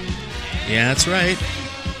 hooray. Yeah, that's right.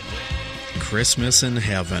 Christmas in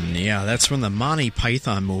Heaven. Yeah, that's from the Monty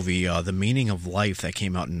Python movie, The Meaning of Life, that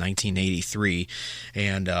came out in 1983.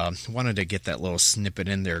 And wanted to get that little snippet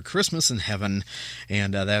in there. Christmas in Heaven,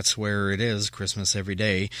 and that's where it is, Christmas every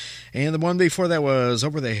day. And the one before that was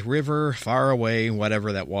Over the River, Far Away,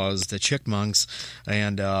 whatever that was, the Chickmunks.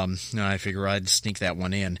 And I figure I'd sneak that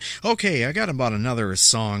one in. Okay, I got about another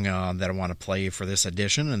song that I want to play for this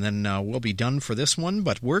edition, and then we'll be done for this one.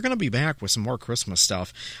 But we're going to be back with some more Christmas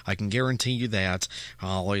stuff. I can guarantee you that.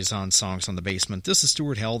 Always on Songs on the Basement. This is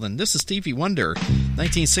Stuart Held, and this is Stevie Wonder,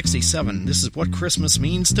 1967. This is What Christmas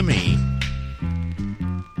Means to Me.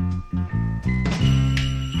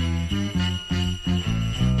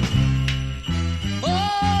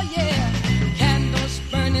 Oh yeah, candles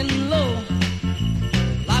burning low,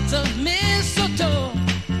 lots of mistletoe,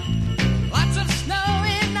 lots of snow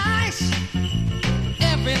and ice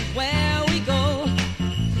everywhere we go.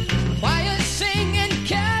 Choir singing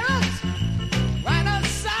carols right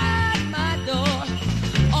outside my door.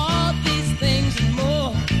 All these things and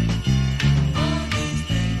more.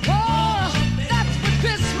 Oh, that's what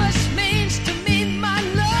Christmas means to me, my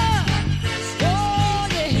love. Oh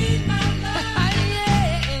yeah,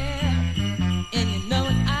 yeah, and you know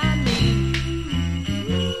what I mean.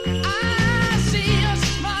 I see your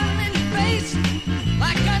smiling face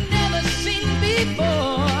like I've never seen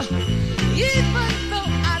before. Even though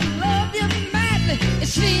I love you madly, it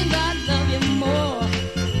seems I love you more.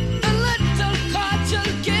 The little card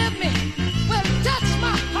you'll give me will touch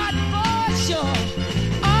my heart for sure.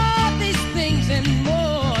 All these things and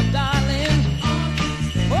more, darling.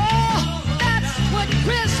 Oh, that's what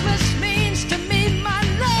Christmas means to me, my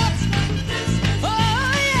love.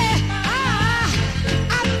 Oh yeah,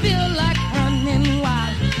 I feel like running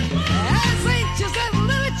wild as anxious as a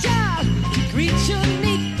little child to greet you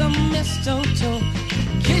 'neath the mistletoe,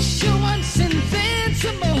 kiss you once and then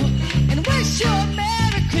some more, and wish you a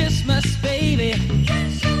Merry Christmas, baby.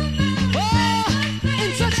 Oh,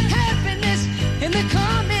 in such happiness in the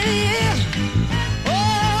coming year.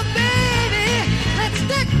 Oh, baby, let's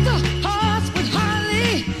deck the halls with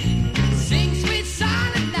holly, sing sweet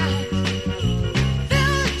silent night,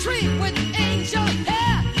 fill the tree with angel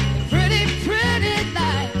hair, pretty, pretty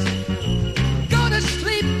lights. Go to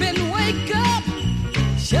sleep and wake up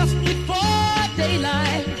just before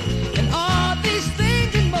daylight, and all these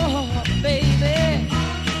things and more, baby.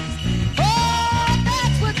 Oh,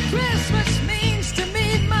 that's what Christmas means to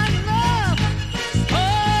me, my love.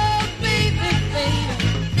 Oh, baby, baby.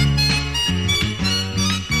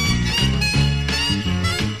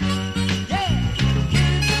 Yeah.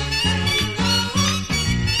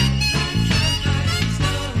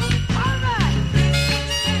 All right.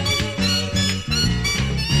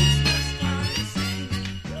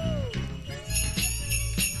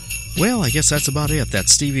 Well, I guess that's about it.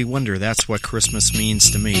 That's Stevie Wonder. That's What Christmas Means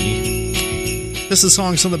to Me. This is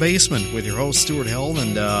Songs on the Basement with your host, Stuart Held,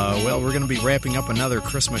 and, well, we're going to be wrapping up another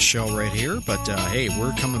Christmas show right here, but, hey,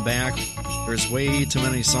 we're coming back. There's way too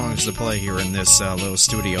many songs to play here in this little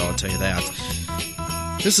studio, I'll tell you that.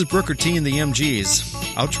 This is Booker T and the MGs.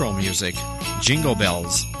 Outro music. Jingle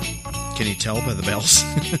Bells. Can you tell by the bells?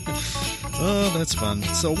 Oh, that's fun.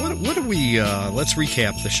 So what do we, let's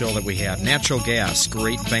recap the show that we had. Natural Gas,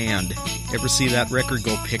 great band. Ever see that record?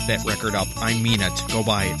 Go pick that record up. I mean it. Go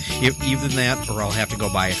buy it. Either that or I'll have to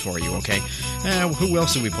go buy it for you, okay? Who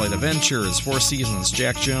else did we play? The Ventures, Four Seasons,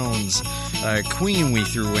 Jack Jones, Queen we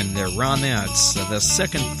threw in there, Ronettes, The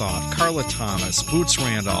Second Thought, Carla Thomas, Boots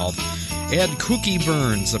Randolph, Ed Cookie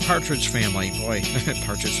Burns, The Partridge Family, boy,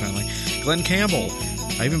 Partridge Family, Glenn Campbell.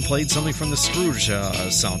 I even played something from the Scrooge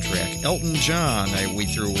soundtrack. Elton John, we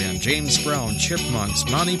threw in. James Brown, Chipmunks,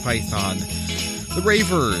 Monty Python, The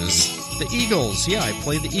Ravers, The Eagles. Yeah, I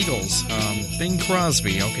played The Eagles. Bing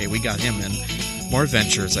Crosby. Okay, we got him in. More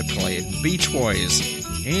Ventures I played. Beach Boys.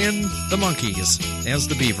 And the Monkees as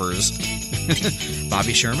the Beavers.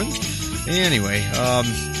 Bobby Sherman. Anyway,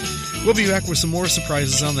 we'll be back with some more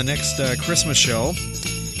surprises on the next Christmas show.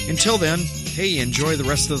 Until then, hey, enjoy the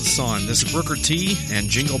rest of the song. This is Brooker T and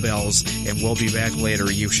Jingle Bells, and we'll be back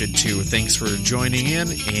later. You should too. Thanks for joining in,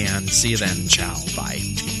 and see you then. Ciao. Bye.